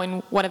now in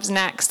whatever's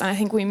next. And I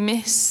think we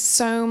miss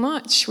so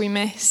much. We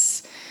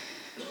miss,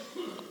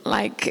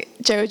 like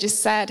Joe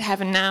just said,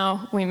 heaven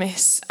now. We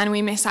miss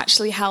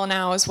actually hell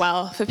now as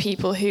well for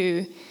people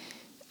who,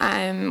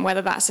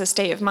 whether that's a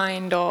state of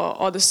mind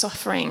or the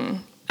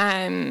suffering,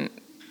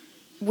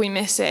 we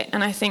miss it.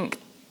 And I think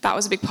that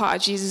was a big part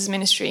of Jesus'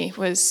 ministry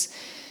was,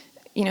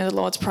 the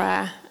Lord's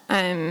Prayer.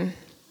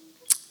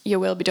 Your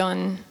will be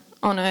done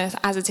on earth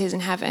as it is in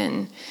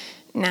heaven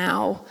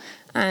now.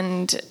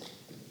 And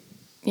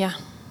yeah.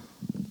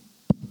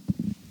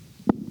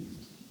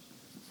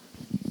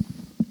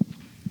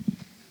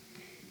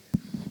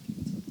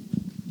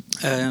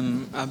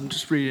 I'm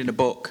just reading a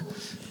book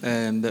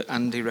that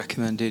Andy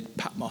recommended,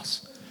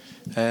 Patmos.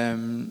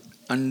 And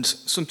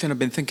something I've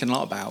been thinking a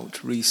lot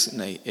about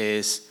recently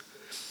is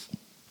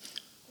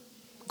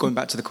going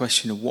back to the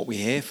question of what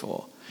we're here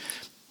for.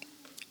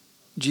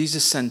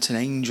 Jesus sent an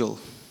angel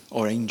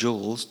or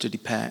angels to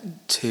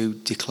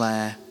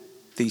declare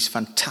these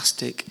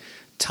fantastic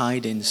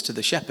tidings to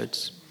the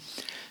shepherds.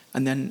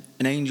 And then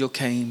an angel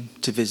came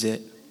to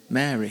visit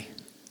Mary.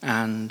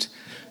 And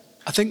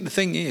I think the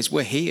thing is,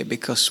 we're here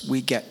because we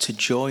get to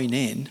join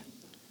in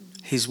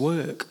his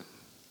work.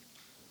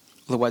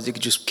 Otherwise, he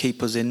could just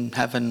keep us in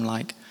heaven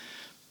like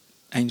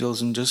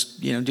angels and just,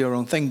 do our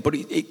own thing. But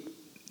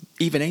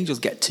even angels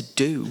get to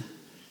do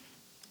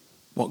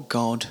what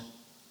God...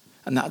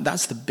 And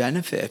that's the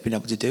benefit of being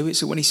able to do it.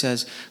 So when he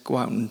says, go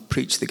out and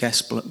preach the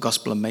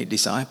gospel and make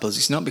disciples,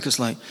 it's not because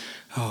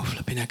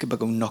flipping heck, I better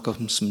go knock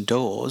on some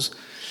doors.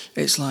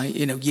 It's like,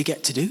 you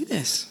get to do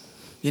this.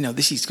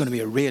 This is going to be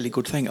a really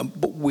good thing.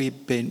 But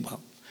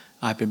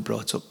I've been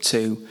brought up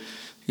to,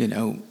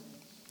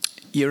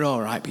 you're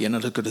all right, but you're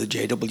not as good as the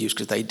JWs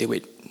because they do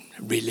it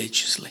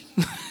religiously.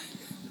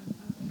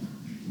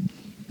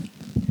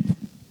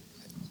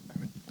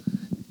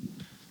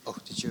 Oh,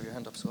 did you have your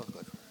hand up as well?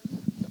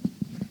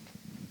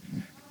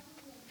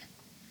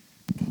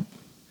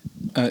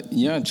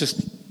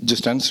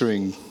 Just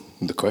answering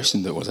the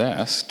question that was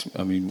asked.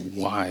 I mean,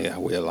 why are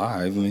we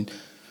alive? I mean,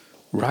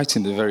 right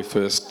in the very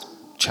first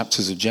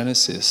chapters of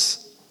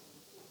Genesis,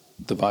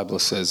 the Bible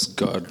says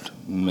God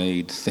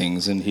made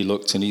things and he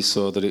looked and he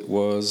saw that it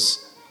was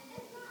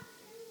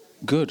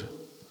good.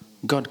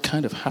 God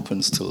kind of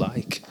happens to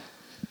like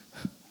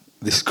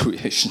this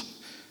creation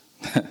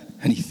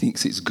and he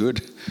thinks it's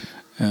good.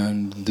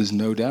 And there's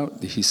no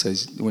doubt that he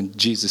says, when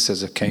Jesus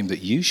says, I came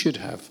that you should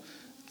have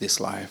this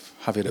life,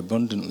 have it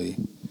abundantly.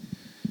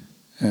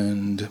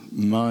 And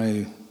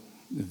my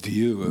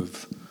view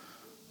of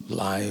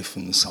life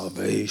and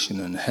salvation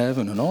and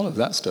heaven and all of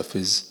that stuff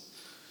is,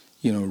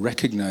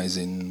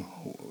 recognizing,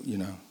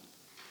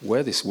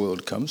 where this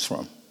world comes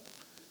from.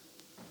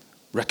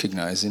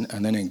 Recognizing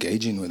and then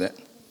engaging with it.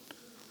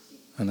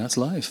 And that's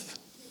life.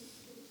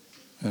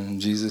 And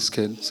Jesus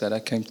said, I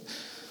came that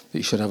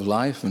you should have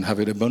life and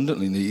have it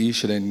abundantly, and that you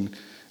should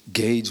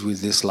engage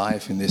with this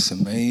life in this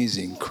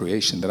amazing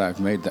creation that I've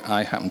made that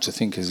I happen to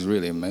think is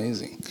really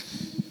amazing.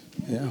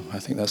 Yeah, I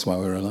think that's why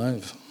we're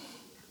alive.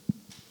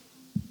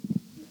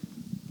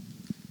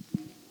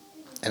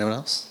 Anyone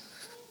else?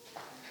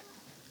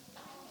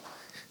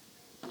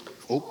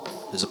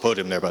 Oh, there's a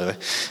podium there, by the way.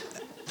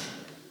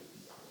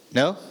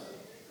 No?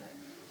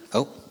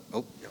 Oh.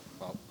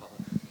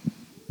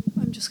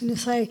 I'm just going to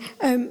say,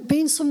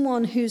 being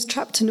someone who's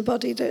trapped in a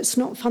body that's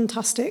not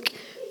fantastic,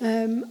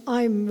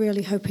 I'm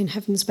really hoping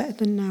heaven's better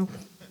than now.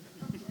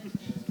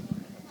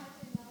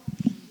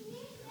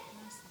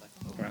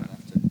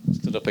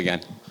 Stood up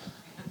again.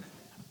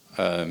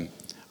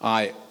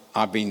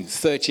 I've been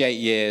 38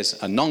 years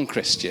a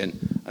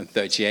non-Christian and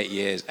 38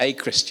 years a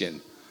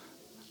Christian,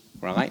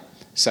 right?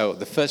 So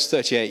the first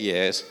 38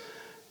 years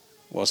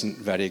wasn't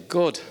very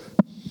good.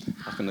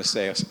 I'm going to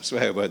say a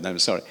swear word now, I'm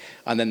sorry.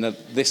 And then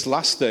this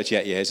last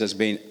 38 years has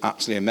been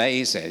absolutely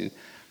amazing,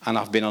 and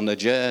I've been on a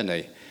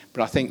journey.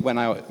 But I think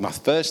my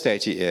first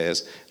 80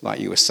 years, like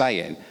you were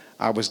saying,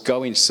 I was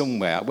going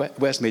somewhere.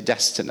 Where's my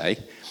destiny?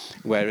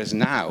 Whereas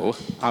now,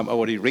 I've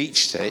already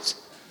reached it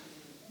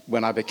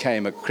when I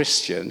became a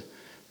Christian,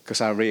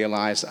 because I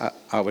realised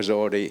I was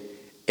already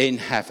in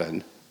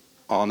heaven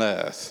on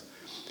earth.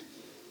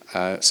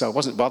 So I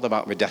wasn't bothered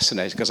about my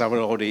destination, because I was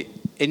already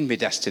in my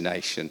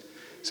destination.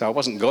 So I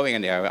wasn't going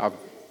anywhere.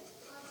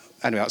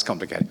 Anyway, that's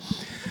complicated.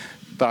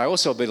 But I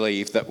also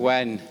believe that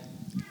when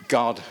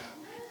God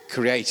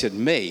created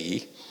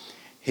me,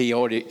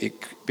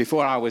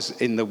 before I was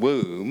in the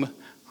womb,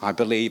 I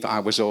believe I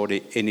was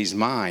already in his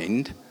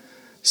mind.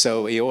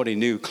 So he already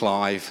knew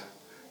Clive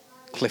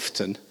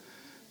Clifton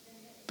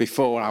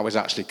before I was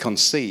actually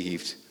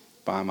conceived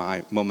by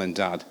my mum and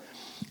dad.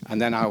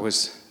 And then I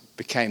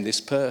became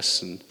this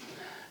person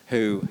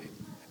who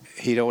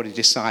he'd already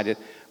decided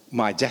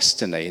my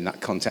destiny in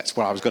that context,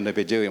 what I was going to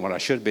be doing, what I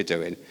should be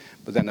doing.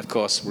 But then, of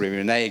course, we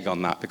renege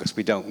on that because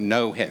we don't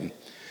know him.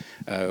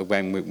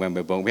 When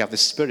we're born, we have the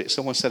Spirit.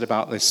 Someone said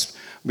about this,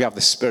 we have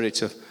the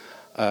Spirit of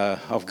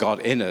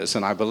God in us,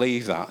 and I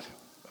believe that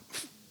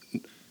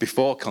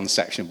before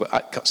conception, but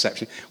at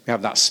conception, we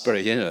have that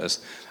Spirit in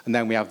us, and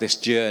then we have this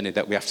journey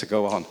that we have to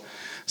go on.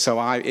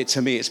 So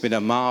to me, it's been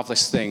a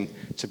marvelous thing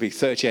to be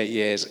 38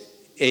 years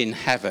in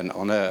heaven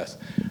on earth,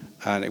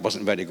 and it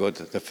wasn't very good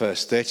the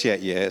first 38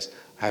 years,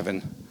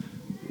 heaven,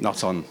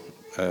 not on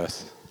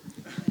earth.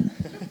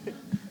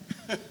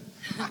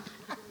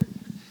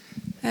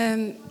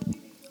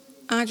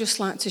 I'd just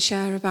like to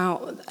share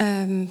about,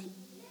 I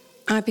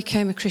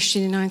became a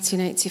Christian in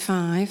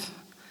 1985,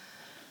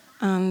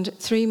 and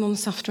 3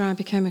 months after I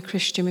became a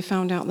Christian, we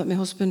found out that my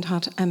husband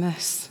had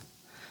MS.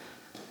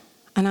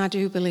 And I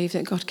do believe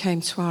that God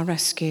came to our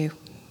rescue,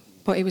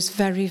 but it was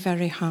very,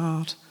 very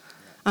hard.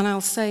 And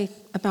I'll say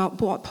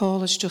about what Paul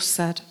has just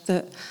said,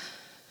 that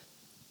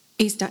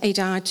he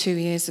died 2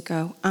 years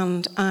ago,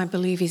 and I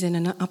believe he's in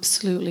a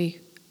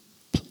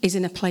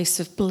place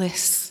of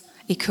bliss.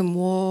 He can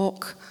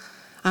walk.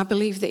 I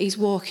believe that he's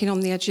walking on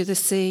the edge of the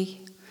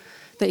sea,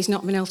 that he's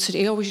not been able to.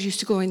 He always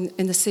used to go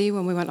in the sea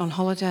when we went on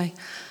holiday,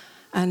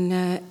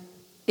 and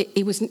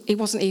he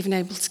wasn't even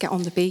able to get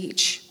on the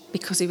beach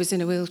because he was in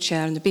a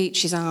wheelchair, and the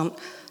beaches aren't.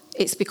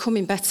 It's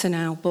becoming better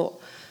now, but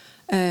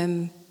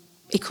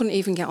he couldn't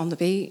even get on the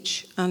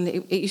beach, and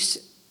he used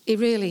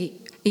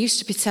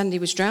to pretend he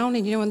was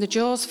drowning. You know, when the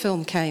Jaws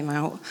film came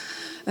out,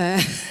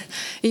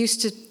 he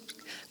used to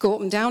go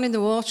up and down in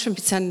the water and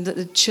pretend that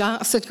the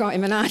sharks had got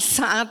him, and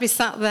I'd be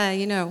sat there,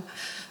 you know.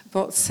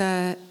 But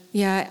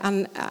yeah,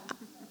 and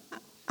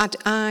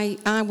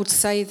I would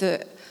say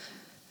that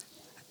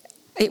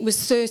it was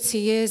 30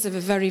 years of a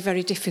very,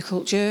 very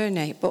difficult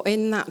journey. But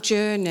in that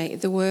journey,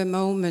 there were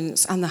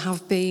moments, and there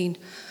have been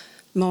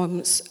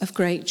moments of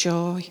great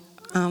joy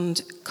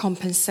and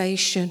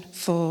compensation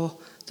for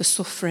the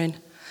suffering,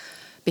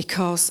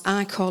 because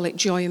I call it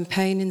joy and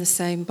pain in the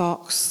same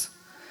box.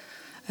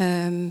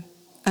 And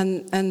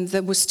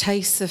there was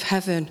tastes of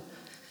heaven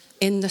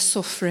in the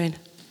suffering,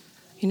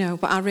 you know.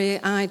 But I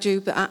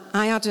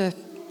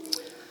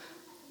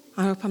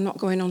hope I'm not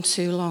going on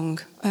too long.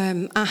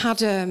 I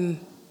had an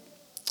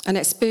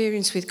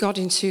experience with God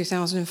in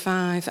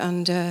 2005,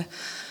 and I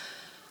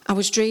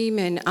was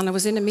dreaming, and I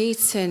was in a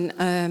meeting,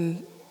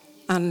 and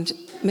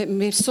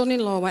my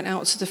son-in-law went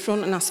out to the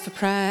front and asked for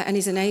prayer, and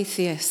he's an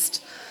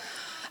atheist.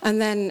 And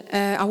then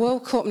I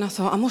woke up and I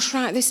thought, I must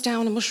write this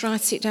down, I must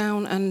write it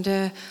down. And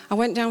I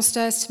went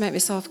downstairs to make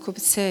myself a cup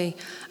of tea,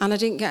 and I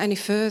didn't get any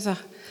further.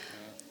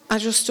 I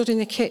just stood in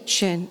the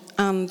kitchen,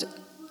 and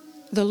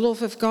the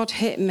love of God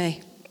hit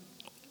me.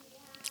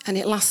 And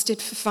it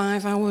lasted for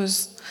 5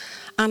 hours,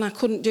 and I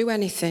couldn't do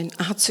anything.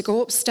 I had to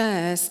go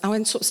upstairs. I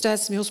went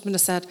upstairs to my husband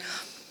and said,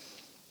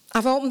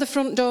 I've opened the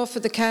front door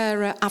for the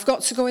carer. I've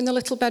got to go in the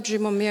little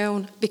bedroom on my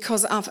own,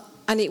 because I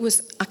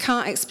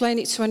can't explain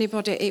it to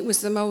anybody. It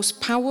was the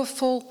most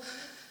powerful,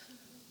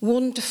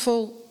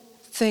 wonderful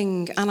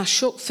thing. And I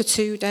shook for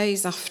 2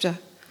 days after.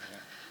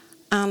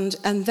 And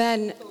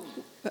then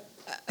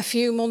a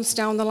few months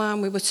down the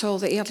line, we were told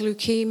that he had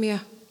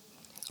leukemia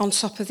on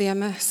top of the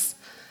MS.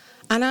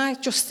 And I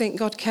just think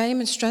God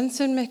came and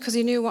strengthened me, because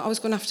he knew what I was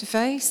going to have to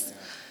face.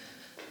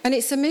 And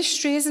it's a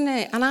mystery, isn't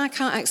it? And I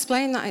can't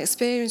explain that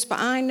experience, but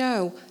I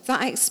know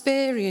that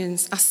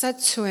experience. I said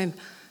to him,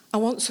 I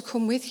want to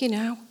come with you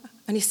now.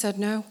 And he said,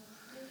 no,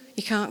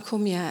 you can't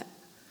come yet.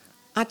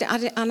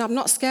 And I'm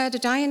not scared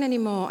of dying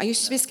anymore. I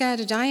used to be scared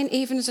of dying.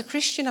 Even as a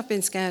Christian, I've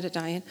been scared of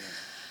dying.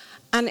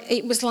 And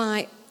it was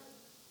like,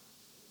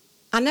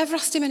 I never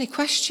asked him any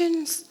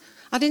questions.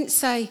 I didn't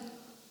say,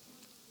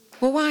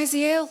 well, why is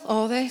he ill,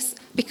 or this?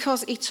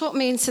 Because he took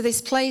me into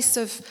this place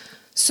of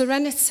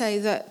serenity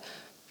that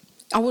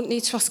I wouldn't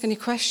need to ask any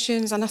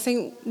questions. And I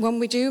think when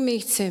we do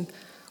meet him,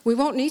 We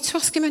won't need to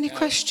ask him any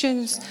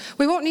questions.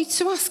 We won't need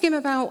to ask him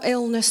about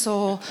illness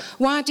or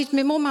why did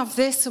my mum have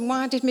this and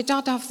why did my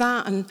dad have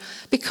that. And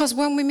because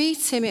when we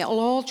meet him, it'll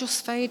all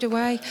just fade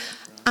away.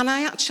 And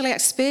I actually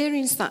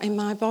experienced that in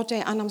my body,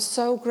 and I'm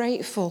so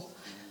grateful.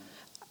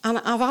 And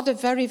I've had a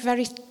very,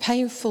 very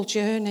painful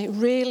journey.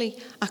 Really,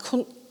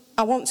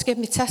 I want to give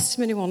my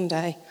testimony one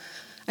day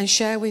and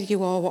share with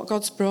you all what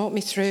God's brought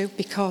me through,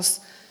 because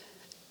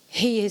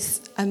he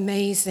is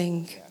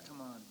amazing.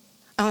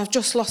 And I've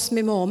just lost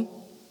my mum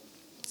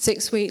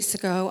 6 weeks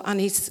ago, and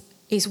he's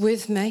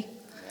with me.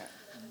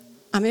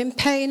 I'm in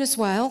pain as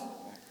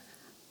well,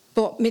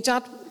 but my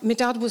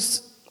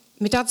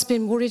dad's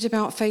been worried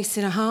about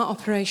facing a heart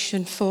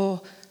operation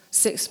for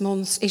 6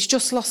 months. He's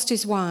just lost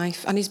his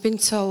wife, and he's been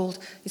told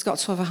he's got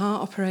to have a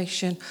heart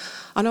operation.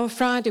 And on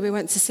Friday we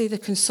went to see the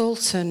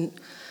consultant,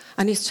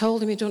 and he's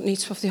told him he don't need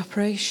to have the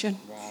operation.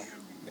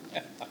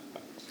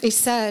 He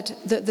said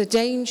that the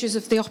dangers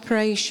of the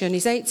operation,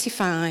 he's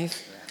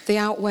 85, they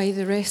outweigh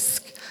the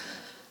risk.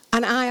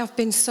 And I have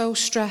been so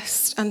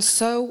stressed and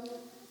so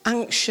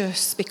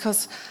anxious,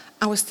 because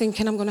I was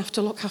thinking I'm going to have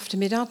to look after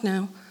my dad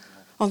now,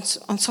 on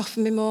top of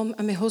my mum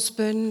and my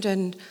husband.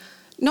 And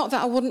not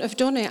that I wouldn't have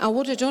done it, I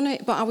would have done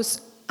it, but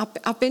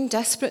I've been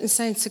desperate and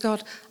saying to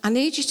God, I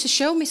need you to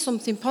show me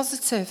something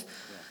positive.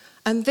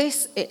 And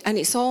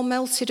it's all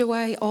melted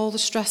away, all the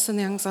stress and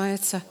the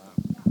anxiety. Wow.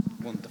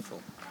 Wonderful,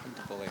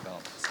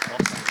 Yvonne.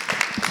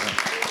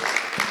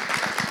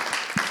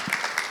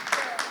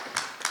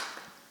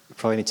 We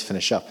probably need to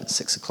finish up at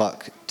 6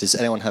 o'clock. Does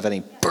anyone have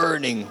any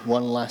burning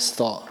one last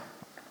thought?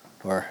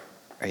 Or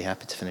are you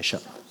happy to finish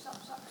up?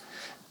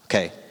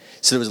 Okay,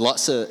 so there was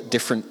lots of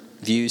different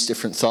views,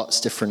 different thoughts,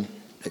 different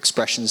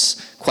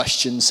expressions,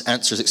 questions,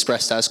 answers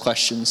expressed as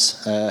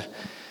questions,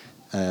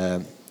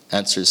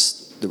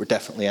 answers that were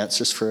definitely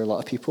answers for a lot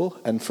of people,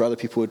 and for other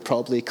people would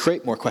probably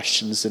create more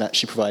questions than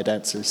actually provide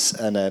answers.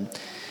 And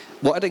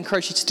what I'd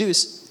encourage you to do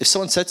is, if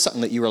someone said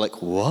something that you were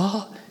like,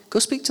 what? Go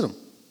speak to them.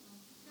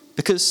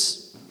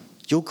 Because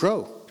you'll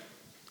grow,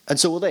 and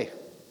so will they.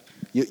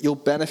 You'll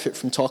benefit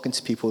from talking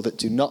to people that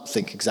do not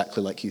think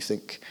exactly like you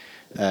think.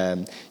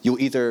 You'll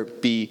either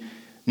be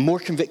more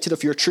convicted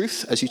of your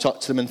truth as you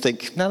talk to them and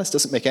think, this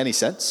doesn't make any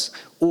sense,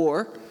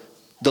 or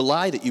the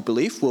lie that you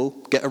believe will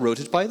get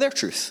eroded by their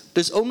truth.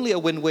 There's only a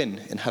win-win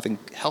in having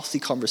healthy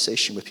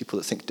conversation with people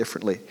that think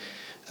differently.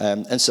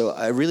 And so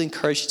I really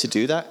encourage you to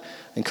do that.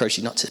 I encourage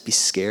you not to be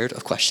scared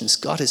of questions.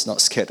 God is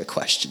not scared of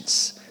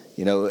questions.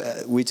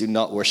 We do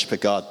not worship a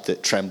God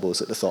that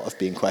trembles at the thought of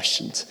being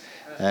questioned.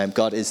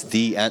 God is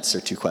the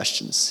answer to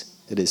questions.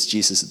 It is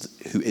Jesus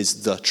who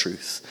is the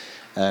truth.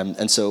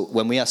 And so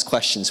when we ask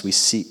questions, we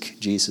seek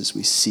Jesus,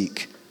 we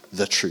seek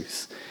the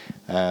truth.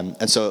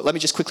 And so let me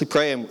just quickly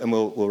pray and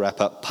we'll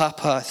wrap up.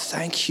 Papa,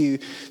 thank you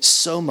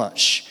so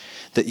much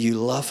that you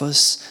love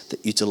us,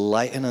 that you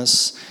delight in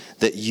us,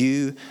 that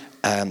you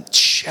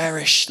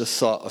cherish the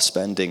thought of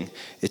spending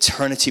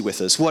eternity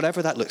with us,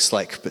 whatever that looks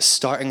like. But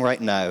starting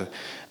right now,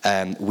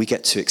 we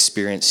get to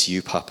experience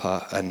you,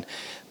 Papa. And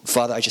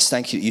Father, I just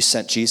thank you that you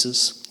sent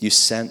Jesus. You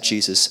sent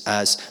Jesus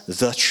as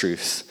the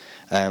truth.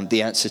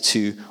 The answer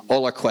to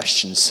all our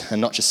questions,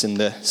 and not just in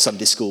the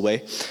Sunday school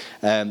way,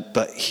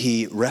 but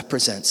he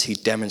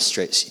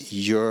demonstrates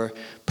your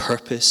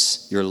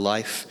purpose, your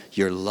life,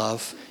 your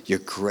love, your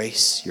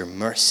grace, your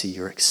mercy,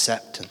 your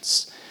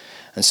acceptance.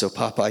 And so,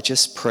 Papa, I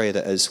just pray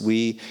that as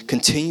we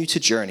continue to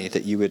journey,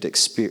 that you would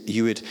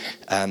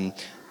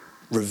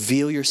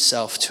reveal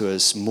yourself to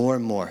us more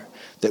and more,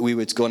 that we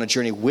would go on a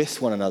journey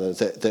with one another,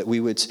 that we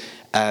would,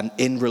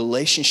 in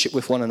relationship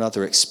with one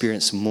another,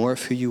 experience more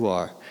of who you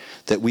are,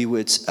 that we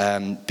would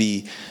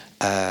be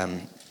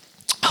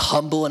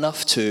humble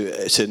enough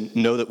to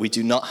know that we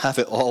do not have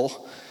it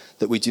all,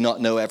 that we do not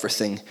know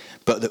everything,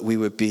 but that we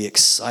would be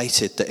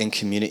excited that in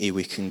community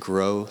we can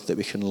grow, that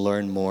we can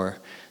learn more,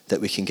 that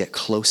we can get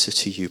closer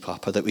to you,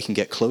 Papa, that we can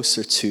get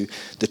closer to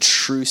the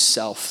true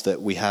self that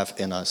we have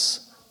in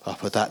us,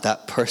 Papa,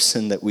 that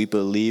person that we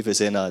believe is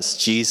in us,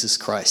 Jesus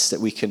Christ, that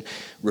we can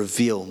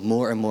reveal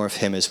more and more of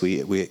him as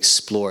we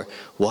explore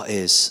what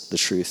is the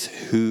truth,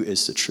 who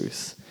is the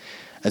truth.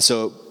 And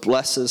so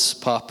bless us,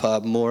 Papa,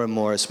 more and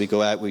more as we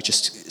go out. We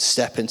just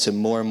step into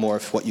more and more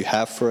of what you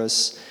have for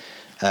us.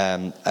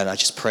 And I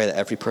just pray that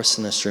every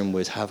person in this room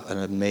would have an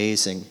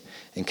amazing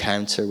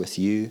encounter with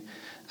you,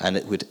 and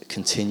it would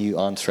continue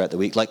on throughout the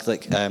week. Like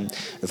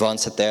Yvonne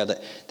said there,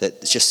 that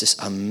it's just this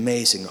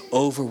amazing,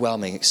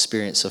 overwhelming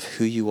experience of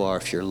who you are,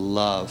 of your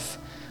love,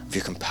 of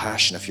your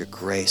compassion, of your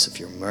grace, of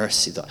your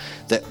mercy,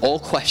 that all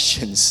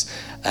questions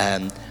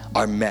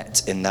are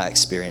met in that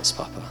experience,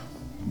 Papa.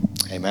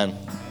 Amen.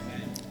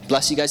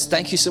 Bless you guys.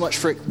 Thank you so much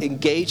for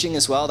engaging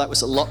as well. That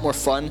was a lot more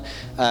fun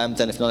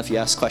than if none of you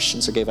asked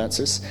questions or gave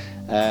answers.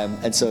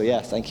 And so,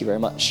 thank you very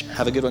much.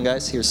 Have a good one,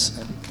 guys.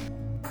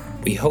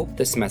 We hope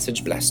this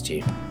message blessed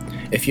you.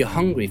 If you're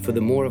hungry for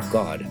the more of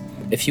God,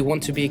 If you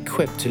want to be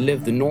equipped to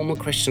live the normal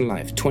Christian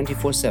life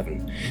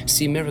 24/7,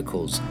 see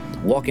miracles,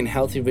 walk in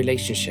healthy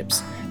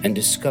relationships, and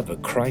discover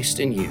Christ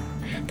in you,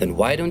 then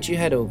why don't you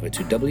head over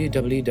to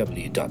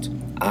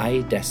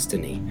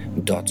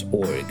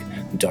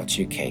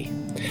www.idestiny.org.uk.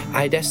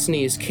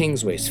 iDestiny is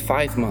Kingsway's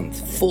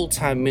 5-month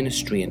full-time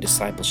ministry and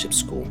discipleship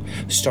school,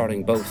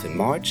 starting both in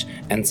March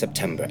and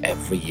September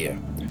every year.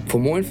 For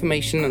more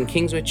information on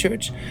Kingsway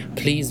Church,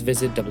 please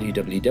visit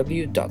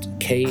www.kwcm.org.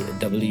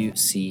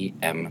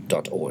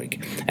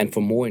 And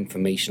for more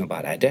information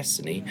about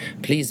iDestiny,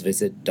 please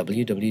visit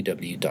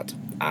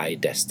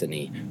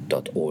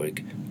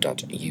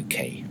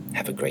www.idestiny.org.uk.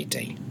 Have a great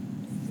day.